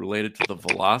is related to the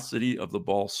velocity of the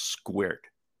ball squared.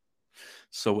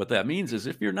 So what that means is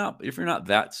if you're not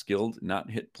that skilled,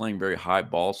 playing very high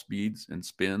ball speeds and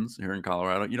spins here in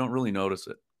Colorado, you don't really notice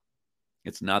it.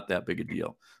 It's not that big a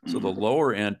deal. So the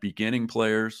lower end beginning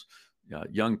players,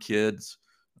 young kids,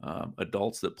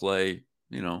 adults that play,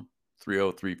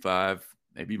 3.0, 3.5,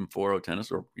 maybe even 4.0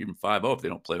 tennis, or even 5.0 if they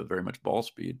don't play with very much ball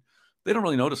speed, they don't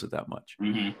really notice it that much.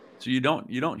 Mm-hmm. So you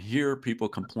don't hear people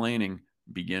complaining,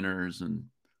 beginners, and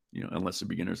unless they're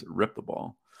beginners that rip the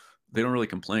ball, they don't really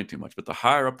complain too much. But the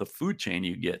higher up the food chain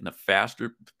you get, and the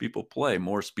faster people play,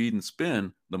 more speed and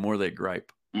spin, the more they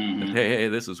gripe. Mm-hmm. That, hey,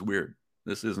 this is weird.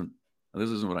 This isn't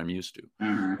what I'm used to.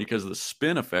 Mm-hmm. Because the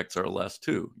spin effects are less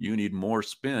too. You need more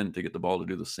spin to get the ball to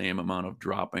do the same amount of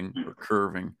dropping or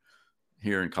curving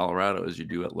here in Colorado as you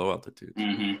do at low altitude.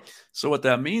 Mm-hmm. So what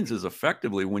that means is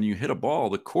effectively when you hit a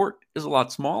ball, the court is a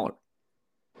lot smaller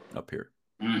up here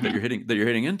mm-hmm. that you're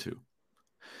hitting into.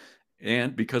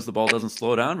 And because the ball doesn't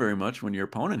slow down very much, when your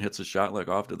opponent hits a shot like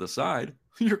off to the side,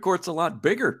 your court's a lot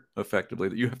bigger effectively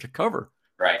that you have to cover.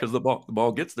 Right. Because the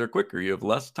ball gets there quicker. You have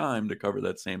less time to cover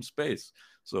that same space.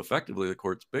 So effectively the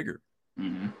court's bigger.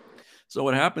 Mm-hmm. So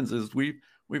what happens is we've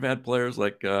had players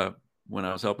like when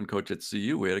I was helping coach at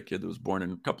CU, we had a kid that was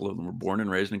a couple of them were born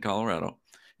and raised in Colorado.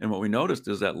 And what we noticed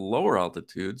is at lower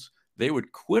altitudes, they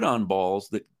would quit on balls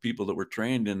that people that were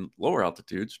trained in lower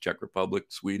altitudes, Czech Republic,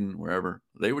 Sweden, wherever,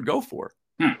 they would go for.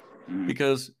 Mm-hmm.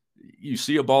 Because you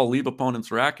see a ball leave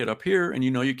opponent's racket up here and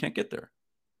you can't get there.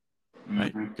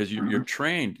 Right? Because you're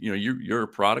trained, you're a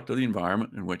product of the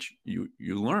environment in which you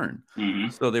learn. Mm-hmm.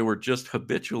 So they were just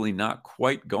habitually not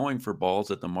quite going for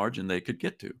balls at the margin they could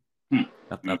get to.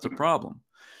 That's a problem.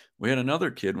 We had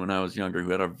another kid when I was younger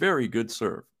who had a very good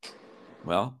serve.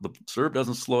 Well, the serve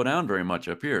doesn't slow down very much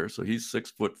up here. So he's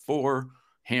 6'4",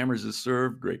 hammers his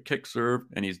serve, great kick serve,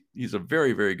 and he's a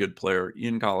very, very good player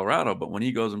in Colorado. But when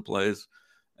he goes and plays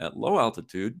at low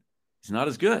altitude, he's not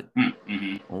as good.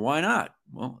 Mm-hmm. Well, why not?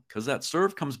 Well, because that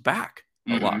serve comes back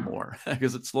a lot more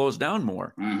because it slows down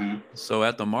more. Mm-hmm. So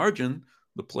at the margin,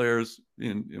 the players,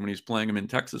 when he's playing him in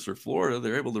Texas or Florida,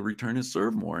 they're able to return his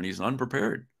serve more, and he's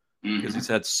unprepared because he's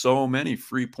had so many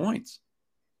free points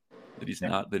that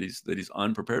he's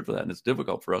unprepared for that, and it's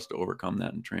difficult for us to overcome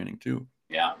that in training too.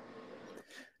 Yeah.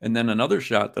 And then another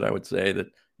shot that I would say that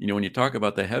when you talk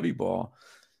about the heavy ball,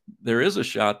 there is a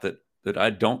shot that I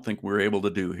don't think we're able to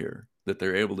do here that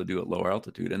they're able to do at lower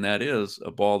altitude, and that is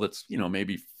a ball that's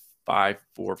maybe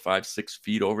 4, 5, 6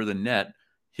 feet over the net,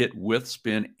 hit with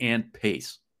spin and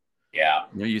pace. Yeah.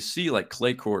 You see like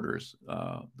clay quarters,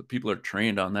 the people are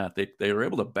trained on that. They are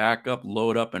able to back up,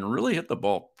 load up, and really hit the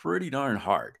ball pretty darn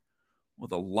hard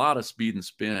with a lot of speed and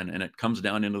spin, and it comes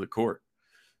down into the court.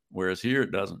 Whereas here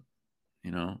it doesn't.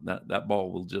 That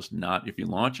ball will just not, if you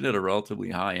launch it at a relatively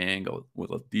high angle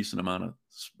with a decent amount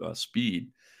of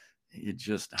speed,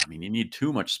 you need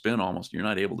too much spin almost. You're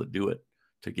not able to do it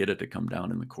to get it to come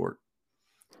down in the court.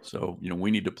 So,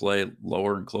 we need to play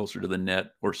lower and closer to the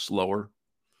net or slower.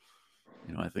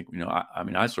 I think,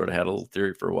 I sort of had a little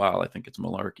theory for a while. I think it's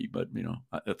malarkey, but,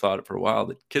 I thought it for a while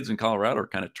that kids in Colorado are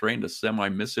kind of trained to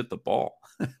semi-miss-hit the ball.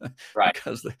 Right.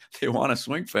 Because they want to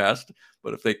swing fast,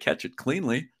 but if they catch it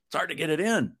cleanly, it's hard to get it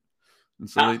in. And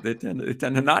so they tend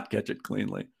to not catch it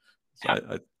cleanly.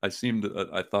 So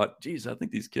I thought, geez, I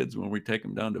think these kids, when we take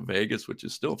them down to Vegas, which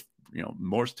is still,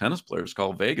 most tennis players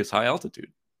call Vegas high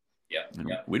altitude. Yeah.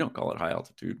 Yeah. We don't call it high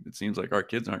altitude. It seems like our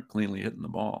kids aren't cleanly hitting the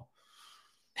ball.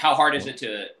 How hard is it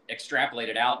to extrapolate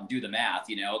it out and do the math,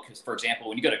 because, for example,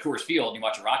 when you go to Coors Field and you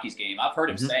watch a Rockies game, I've heard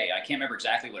him say, I can't remember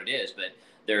exactly what it is, but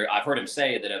I've heard him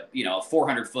say that a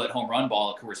 400-foot home run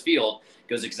ball at Coors Field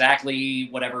goes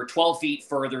exactly 12 feet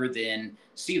further than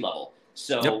sea level.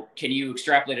 So Can you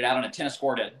extrapolate it out on a tennis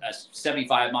court at a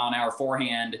 75-mile-an-hour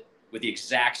forehand with the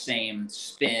exact same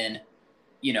spin?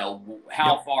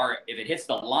 How far, if it hits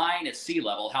the line at sea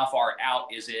level, how far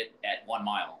out is it at 1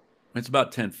 mile? It's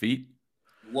about 10 feet.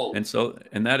 Whoa. And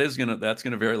that's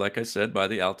gonna vary, like I said, by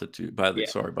the altitude, by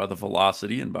the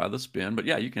velocity and by the spin. But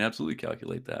yeah, you can absolutely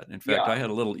calculate that. In fact, I had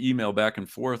a little email back and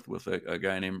forth with a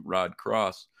guy named Rod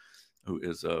Cross, who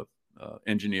is a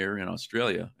engineer in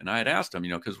Australia, and I had asked him,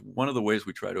 because one of the ways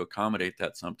we try to accommodate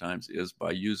that sometimes is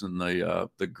by using the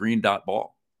green dot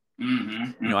ball.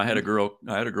 Mm-hmm. I had a girl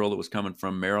that was coming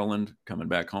from Maryland, coming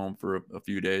back home for a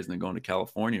few days, and then going to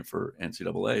California for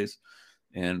NCAAs.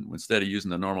 And instead of using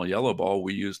the normal yellow ball,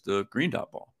 we used the green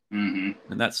dot ball.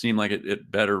 Mm-hmm. And that seemed like it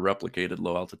better replicated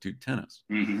low altitude tennis.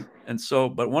 Mm-hmm. And so,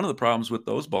 but one of the problems with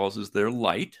those balls is they're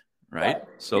light, right?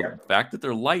 So the fact that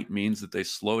they're light means that they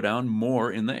slow down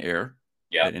more in the air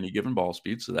at any given ball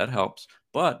speed. So that helps.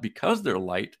 But because they're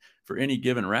light, for any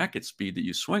given racket speed that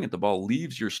you swing at, the ball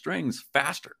leaves your strings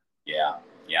faster. Yeah.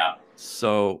 Yeah.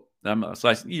 So I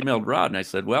emailed Rod and I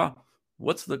said, well,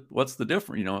 what's the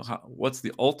difference? What's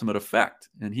the ultimate effect?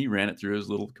 And he ran it through his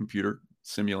little computer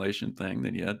simulation thing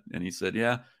that he had. And he said,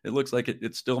 yeah, it looks like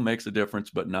it still makes a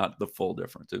difference, but not the full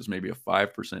difference. It was maybe a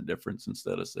 5% difference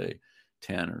instead of, say,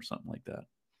 10 or something like that.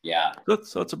 Yeah.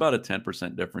 So it's about a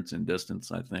 10% difference in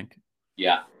distance, I think.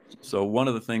 Yeah. So one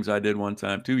of the things I did one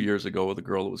time 2 years ago with a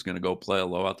girl that was going to go play a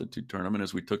low altitude tournament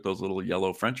is we took those little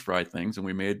yellow French fry things and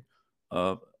we made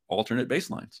alternate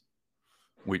baselines.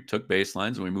 We took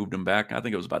baselines and we moved them back. I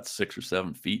think it was about 6 or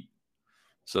 7 feet.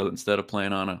 So instead of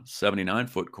playing on a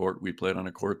 79-foot court, we played on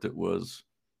a court that was,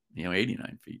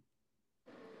 89 feet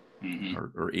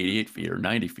or 88 feet or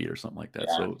 90 feet or something like that.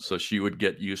 Yeah. So she would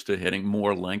get used to hitting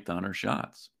more length on her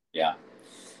shots. Yeah.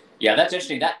 Yeah, that's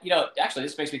interesting. That, actually,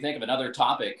 this makes me think of another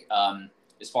topic.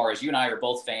 As far as you and I are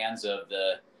both fans of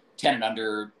the 10 and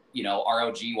under,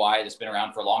 ROGY that's been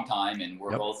around for a long time. And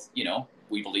we're both,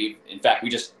 we believe, in fact, we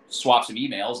just swapped some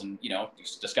emails and,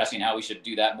 discussing how we should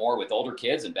do that more with older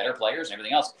kids and better players and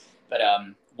everything else. But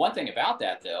one thing about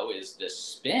that, though, is the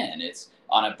spin. It's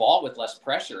on a ball with less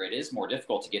pressure. It is more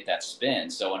difficult to get that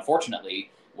spin. So unfortunately,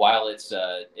 while it's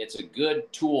a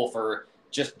good tool for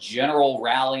just general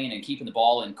rallying and keeping the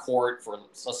ball in court for,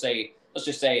 let's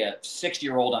just say a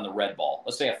 6-year-old on the red ball.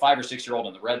 Let's say a 5 or 6-year-old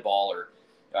on the red ball, or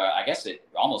I guess it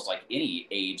almost like any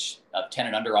age of 10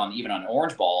 and under even on an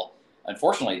orange ball.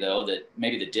 Unfortunately, though, that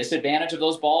maybe the disadvantage of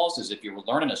those balls is if you're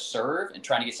learning a serve and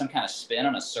trying to get some kind of spin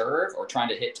on a serve or trying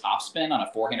to hit topspin on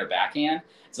a forehand or backhand,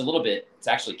 it's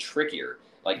actually trickier.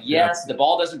 Like, yes, the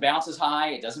ball doesn't bounce as high.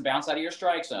 It doesn't bounce out of your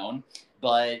strike zone,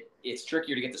 but it's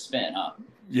trickier to get the spin, huh?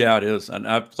 Yeah, it is. And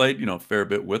I've played, a fair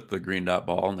bit with the green dot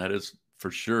ball, and that is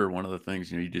for sure one of the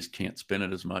things, you just can't spin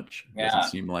it as much. It doesn't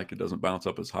seem like it doesn't bounce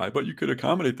up as high, but you could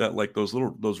accommodate that. Like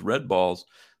those red balls,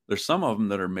 there's some of them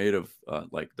that are made of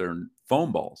like they're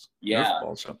foam balls. Nerf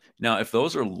balls. So now, if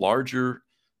those are larger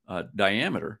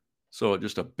diameter, so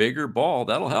just a bigger ball,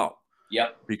 that'll help.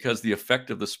 Yep. Because the effect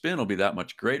of the spin will be that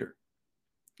much greater.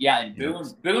 Yeah, and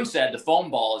Boone said the foam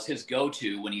ball is his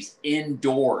go-to when he's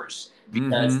indoors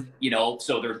because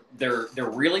so they're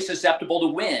really susceptible to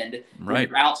wind when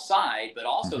you're outside, but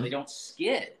also they don't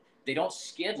skid. They don't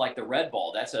skid like the red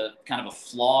ball. That's a kind of a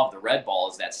flaw of the red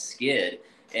ball, is that skid.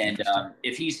 And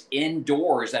if he's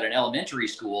indoors at an elementary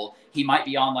school, he might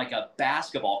be on like a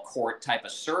basketball court type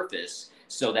of surface,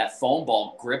 so that foam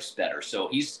ball grips better. So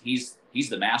he's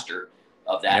the master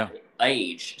of that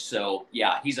age. So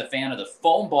he's a fan of the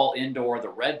foam ball indoor, the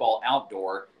red ball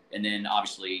outdoor, and then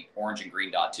obviously orange and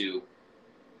green dot too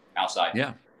outside.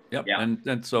 Yeah.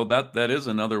 And so that is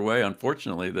another way,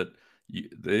 unfortunately, that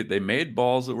they made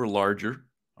balls that were larger.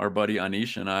 Our buddy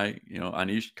Anish and I,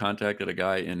 Anish contacted a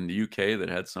guy in the UK that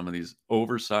had some of these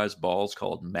oversized balls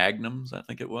called Magnums, I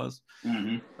think it was.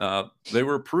 They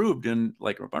were approved in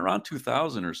like around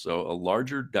 2000 or so, a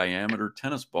larger diameter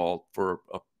tennis ball for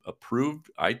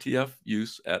approved ITF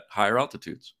use at higher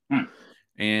altitudes.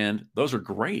 And those are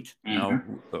great. Now,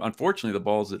 unfortunately, the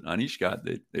balls that Anish got,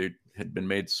 they had been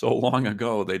made so long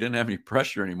ago, they didn't have any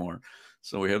pressure anymore.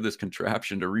 So we have this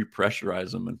contraption to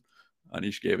repressurize them, and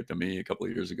Anish gave it to me a couple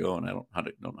of years ago, and I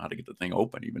don't know how to get the thing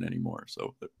open even anymore.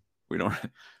 So We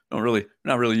we're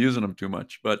not really using them too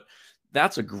much, but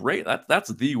that's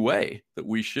the way that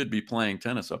we should be playing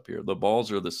tennis up here. The balls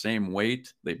are the same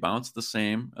weight. They bounce the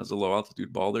same as a low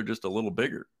altitude ball. They're just a little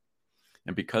bigger.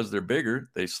 And because they're bigger,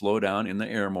 they slow down in the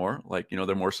air more. Like,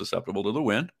 they're more susceptible to the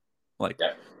wind. Like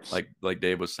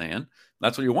Dave was saying,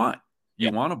 that's what you want.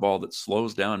 You want a ball that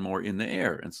slows down more in the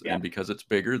air. And because it's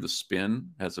bigger, the spin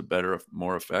has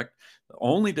more effect. The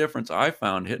only difference I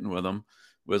found hitting with them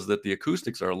was that the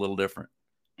acoustics are a little different.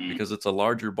 Because it's a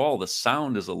larger ball, the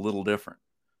sound is a little different.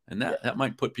 And that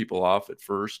might put people off at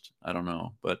first. I don't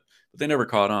know. But they never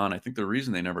caught on. I think the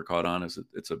reason they never caught on is that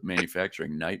it's a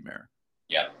manufacturing nightmare.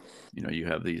 Yeah. You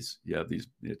have these,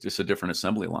 it's just a different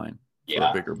assembly line for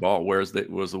a bigger ball. Whereas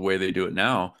the way they do it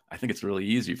now, I think it's really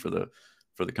easy for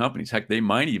the companies. Heck, they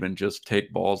might even just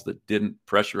take balls that didn't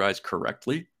pressurize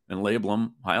correctly and label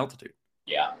them high altitude.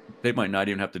 Yeah. They might not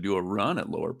even have to do a run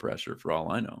at lower pressure for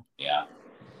all I know. Yeah.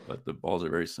 But the balls are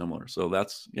very similar. So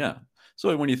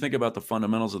So when you think about the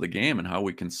fundamentals of the game and how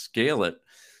we can scale it,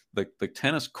 the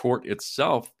tennis court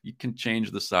itself, you can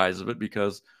change the size of it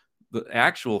because the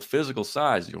actual physical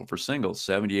size, for singles,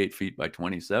 78 feet by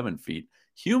 27 feet,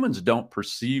 humans don't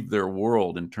perceive their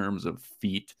world in terms of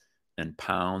feet and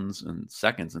pounds and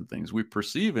seconds and things. We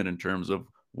perceive it in terms of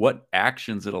what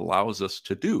actions it allows us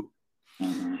to do.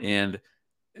 And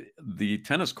the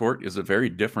tennis court is a very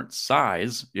different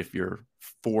size if you're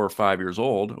 4 or 5 years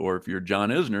old, or if you're John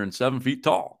Isner and 7 feet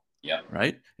tall. Yeah.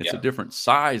 Right. It's a different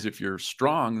size if you're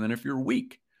strong than if you're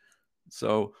weak.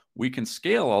 So we can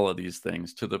scale all of these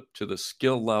things to the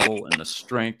skill level and the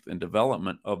strength and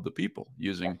development of the people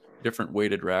using different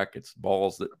weighted rackets,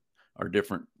 balls that are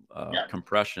different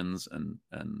compressions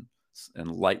and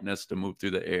lightness to move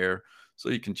through the air. So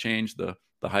you can change the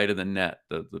height of the net,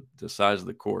 the size of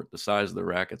the court, the size of the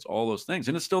rackets, all those things.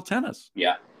 And it's still tennis.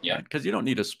 Yeah. Yeah. Because you don't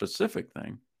need a specific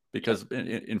thing. Because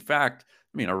in fact,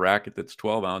 a racket that's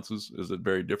 12 ounces is a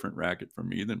very different racket for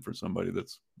me than for somebody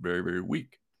that's very, very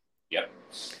weak. Yep.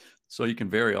 So you can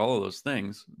vary all of those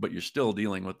things, but you're still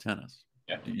dealing with tennis.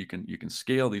 Yeah. You can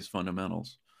scale these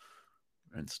fundamentals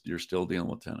and you're still dealing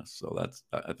with tennis. So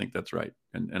I think that's right.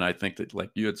 And I think that,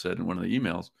 like you had said in one of the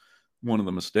emails, one of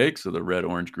the mistakes of the red,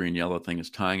 orange, green, yellow thing is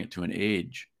tying it to an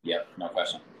age. Yeah, no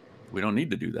question. We don't need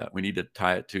to do that. We need to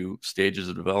tie it to stages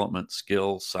of development,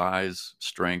 skill, size,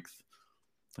 strength,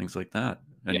 things like that.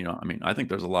 And, I think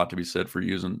there's a lot to be said for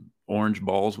using orange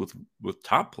balls with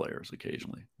top players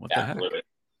occasionally. What the heck?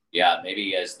 Yeah,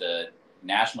 maybe as the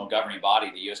national governing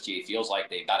body, the USGA feels like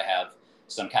they've got to have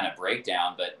some kind of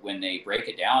breakdown. But when they break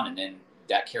it down and then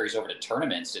that carries over to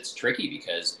tournaments, it's tricky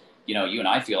because, you and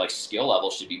I feel like skill level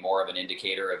should be more of an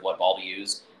indicator of what ball to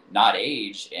use, not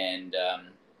age. And,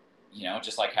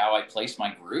 just like how I place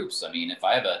my groups. I mean, if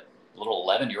I have a little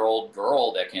 11-year-old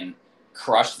girl that can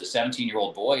crush the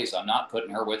 17-year-old boys, I'm not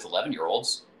putting her with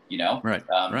 11-year-olds, Right.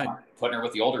 I'm putting her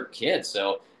with the older kids.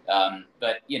 So,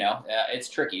 but, it's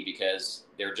tricky because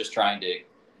they're just trying to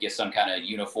get some kind of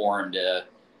uniformed,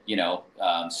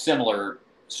 similar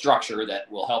structure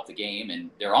that will help the game. And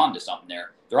they're on to something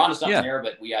there.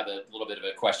 But we have a little bit of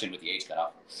a question with the age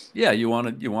cutoff. Yeah. You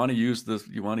want to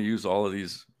use all of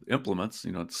these implements,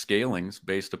 scalings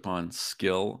based upon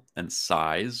skill and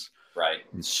size, right,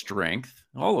 and strength,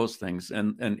 all those things.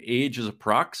 And age is a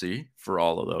proxy for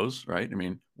all of those, right? I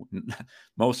mean,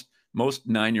 most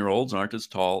 9-year-olds aren't as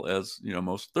tall as,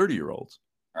 most 30-year-olds,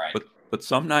 right? But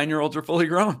some 9-year-olds are fully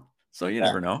grown. So you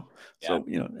never know. Yeah. So,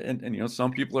 and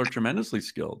some people are tremendously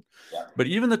skilled, but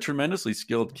even the tremendously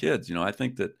skilled kids, I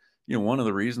think that, one of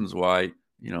the reasons why,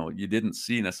 you didn't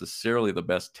see necessarily the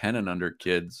best 10 and under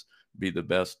kids be the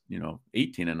best,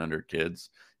 18 and under kids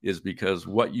is because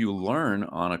what you learn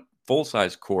on a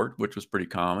full-size court, which was pretty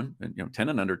common, and 10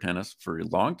 and under tennis for a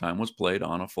long time was played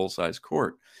on a full-size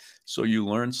court. So you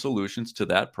learn solutions to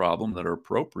that problem that are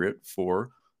appropriate for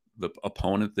the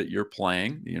opponent that you're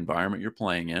playing, the environment you're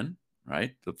playing in,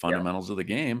 right? The fundamentals of the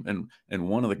game. And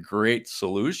one of the great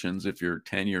solutions, if you're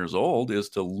 10 years old, is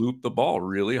to loop the ball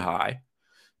really high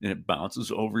and it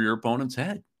bounces over your opponent's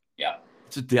head. Yeah.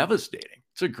 It's devastating.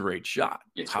 It's a great shot.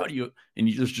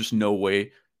 There's just no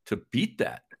way to beat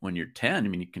that when you're 10. I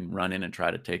mean, you can run in and try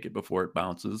to take it before it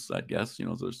bounces, I guess,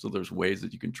 there's ways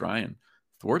that you can try and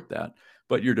thwart that,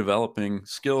 but you're developing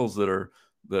skills that are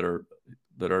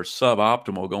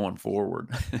suboptimal going forward.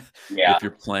 If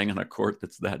you're playing on a court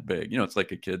that's that big, it's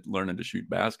like a kid learning to shoot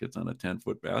baskets on a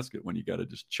 10-foot basket when you got to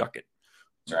just chuck it.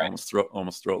 Right.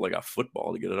 Almost throw it like a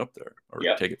football to get it up there, or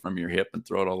take it from your hip and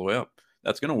throw it all the way up.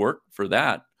 That's going to work for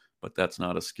that, but that's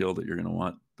not a skill that you're going to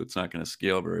want. That's not going to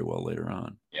scale very well later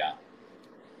on. Yeah.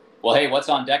 Well, hey, what's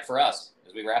on deck for us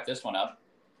as we wrap this one up?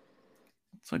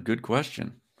 It's a good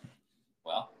question.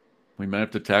 Well, we might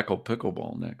have to tackle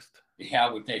pickleball next.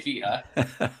 Yeah, maybe, huh?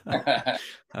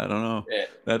 I don't know.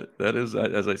 That is,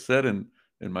 as I said in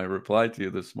my reply to you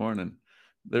this morning,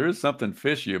 there is something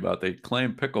fishy about they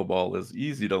claim pickleball is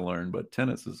easy to learn, but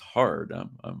tennis is hard.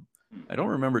 I don't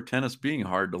remember tennis being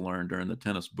hard to learn during the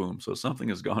tennis boom, so something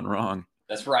has gone wrong.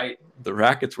 That's right. The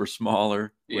rackets were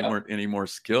smaller. We Yep. weren't any more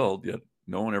skilled, yet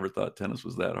no one ever thought tennis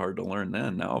was that hard to learn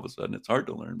then. Now all of a sudden it's hard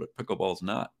to learn, but pickleball's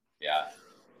not. Yeah.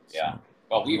 Yeah. So,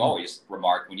 well, we've always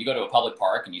remarked when you go to a public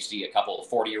park and you see a couple of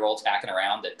 40-year-olds hacking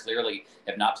around that clearly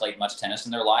have not played much tennis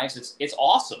in their lives, it's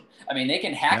awesome. I mean, they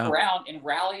can hack around and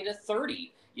rally to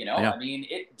 30. I mean,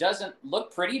 it doesn't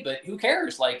look pretty, but who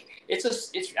cares? Like, it's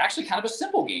actually kind of a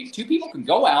simple game. Two people can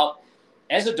go out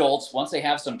as adults once they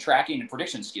have some tracking and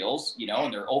prediction skills,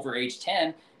 and they're over age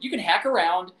 10. You can hack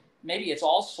around. Maybe it's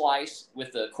all slice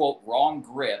with the quote wrong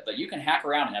grip, but you can hack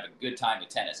around and have a good time with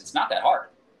tennis. It's not that hard.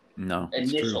 No,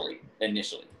 initially.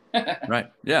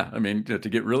 Right. Yeah. I mean, to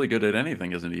get really good at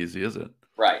anything isn't easy, is it?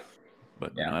 Right.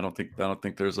 But I don't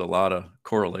think there's a lot of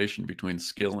correlation between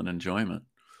skill and enjoyment.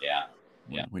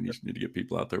 Yeah. We just need to get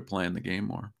people out there playing the game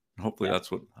more. And hopefully that's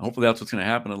what's going to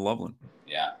happen in Loveland.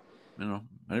 Yeah.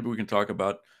 Maybe we can talk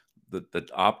about the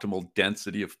optimal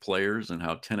density of players and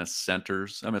how tennis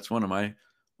centers. I mean, it's one of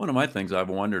my things I've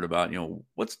wondered about.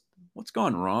 What's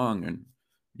gone wrong in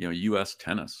U.S.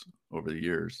 tennis over the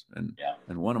years, and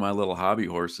one of my little hobby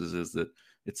horses is that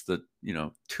it's the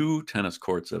 2 tennis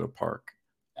courts at a park,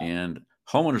 and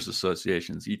homeowners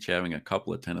associations each having a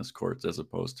couple of tennis courts as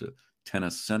opposed to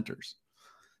tennis centers.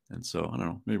 And so I don't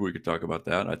know, maybe we could talk about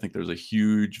that. I think there's a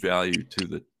huge value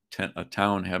to a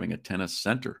town having a tennis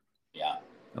center. Yeah.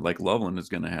 Like Loveland is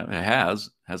going to have,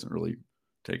 hasn't really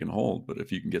taken hold, but if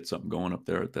you can get something going up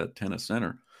there at that tennis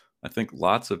center, I think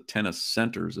lots of tennis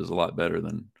centers is a lot better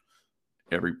than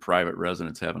every private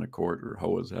residence having a court or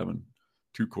HOA's having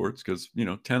 2 courts. Because,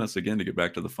 tennis, again, to get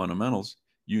back to the fundamentals,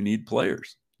 you need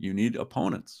players, you need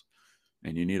opponents,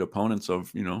 and you need opponents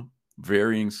of,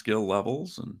 varying skill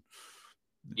levels and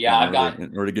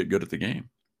in order to get good at the game.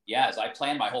 Yeah, as I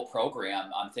plan my whole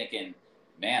program, I'm thinking,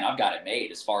 man, I've got it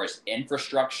made. As far as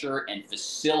infrastructure and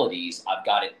facilities, I've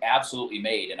got it absolutely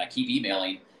made. And I keep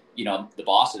emailing, the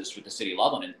bosses with the city of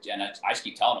Loveland, and I just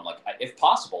keep telling them, like, if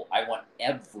possible, I want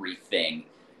everything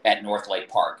at North Lake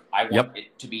Park. I want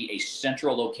it to be a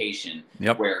central location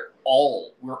where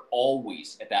we're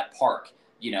always at that park.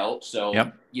 So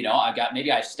I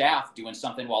have staff doing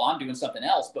something while I'm doing something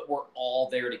else, but we're all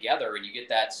there together, and you get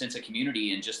that sense of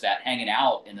community and just that hanging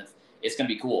out, and it's going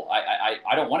to be cool.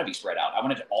 I don't want to be spread out. I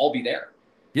want it to all be there.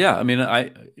 Yeah, I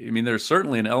mean, there's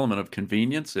certainly an element of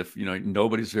convenience if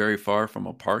nobody's very far from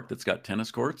a park that's got tennis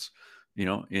courts.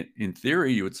 In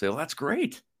theory, you would say, well, that's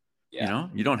great. Yeah.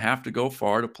 You don't have to go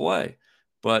far to play,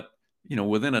 but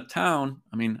within a town,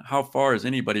 I mean, how far is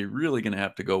anybody really going to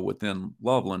have to go within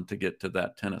Loveland to get to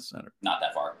that tennis center? Not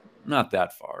that far. Not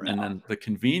that far. No. And then the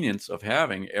convenience of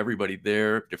having everybody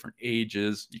there, different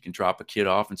ages, you can drop a kid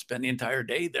off and spend the entire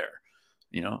day there.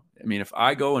 I mean, if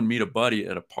I go and meet a buddy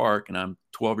at a park and I'm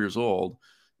 12 years old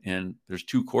and there's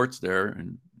 2 courts there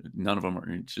and none of them are,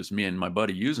 it's just me and my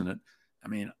buddy using it. I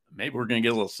mean, maybe we're going to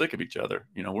get a little sick of each other.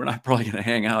 We're not probably going to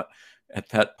hang out at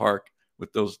that park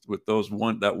with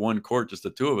that one court, just the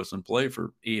 2 of us, and play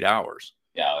for 8 hours.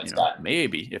 Yeah, it's not.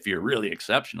 Maybe if you're really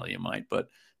exceptional, you might, but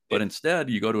instead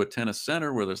you go to a tennis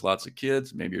center where there's lots of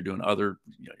kids. Maybe you're doing other,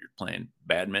 you're playing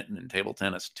badminton and table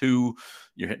tennis too.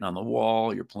 You're hitting on the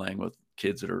wall. You're playing with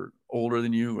kids that are older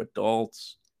than you,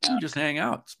 adults. You just hang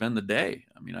out, spend the day.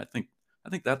 I mean, I think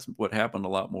that's what happened a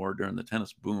lot more during the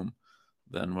tennis boom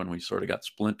than when we sort of got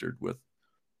splintered with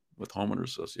homeowner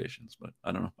associations. But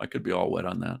I don't know. I could be all wet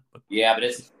on that. But yeah, but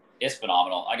it's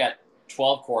phenomenal. I got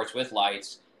 12 courts with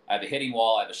lights. I have a hitting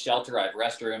wall. I have a shelter. I have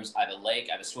restrooms. I have a lake.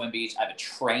 I have a swim beach. I have a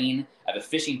train. I have a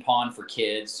fishing pond for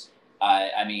kids.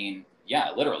 I mean,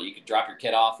 yeah, literally, you could drop your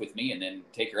kid off with me and then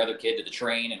take your other kid to the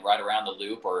train and ride around the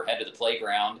loop, or head to the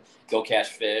playground, go catch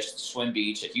fish, swim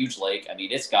beach, a huge lake. I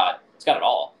mean, it's got it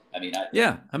all. I mean,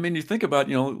 I mean, you think about,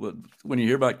 when you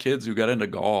hear about kids who got into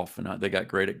golf and they got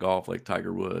great at golf, like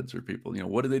Tiger Woods or people,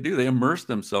 what do? They immerse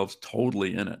themselves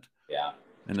totally in it. Yeah.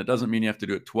 And it doesn't mean you have to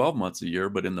do it 12 months a year,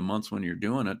 but in the months when you're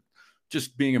doing it,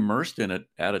 just being immersed in it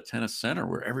at a tennis center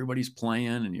where everybody's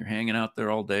playing and you're hanging out there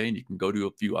all day, and you can go do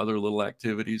a few other little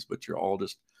activities, but you're all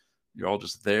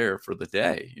just there for the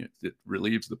day. It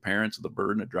relieves the parents of the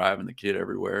burden of driving the kid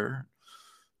everywhere.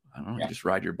 I don't know. Yeah. You just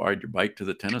ride your bike to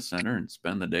the tennis center and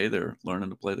spend the day there learning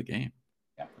to play the game.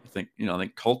 Yeah. I think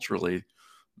culturally,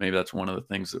 maybe that's one of the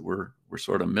things that we're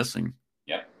sort of missing.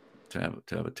 Yep. To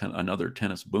have another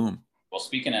tennis boom. Well,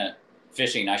 speaking of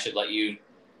fishing, I should let you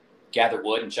gather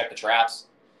wood and check the traps.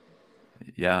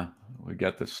 Yeah, we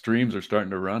got the streams are starting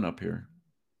to run up here.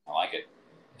 I like it.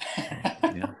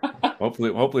 Yeah. Hopefully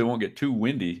it won't get too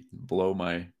windy, blow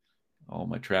all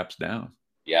my traps down.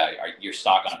 Yeah, you're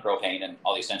stocked on propane and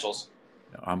all the essentials.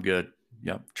 I'm good.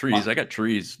 Yep, trees. I got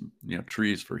trees.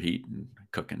 Trees for heat and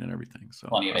cooking and everything. So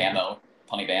plenty of ammo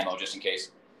just in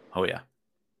case. Oh yeah.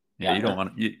 Yeah, you don't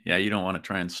want to. Yeah, you don't want to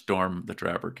try and storm the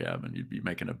trapper cabin. You'd be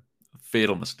making a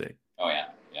fatal mistake. Oh yeah.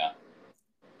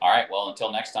 All right. Well,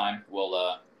 until next time,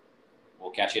 we'll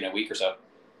catch you in a week or so.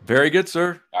 Very good,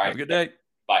 sir. All right. Have a good day.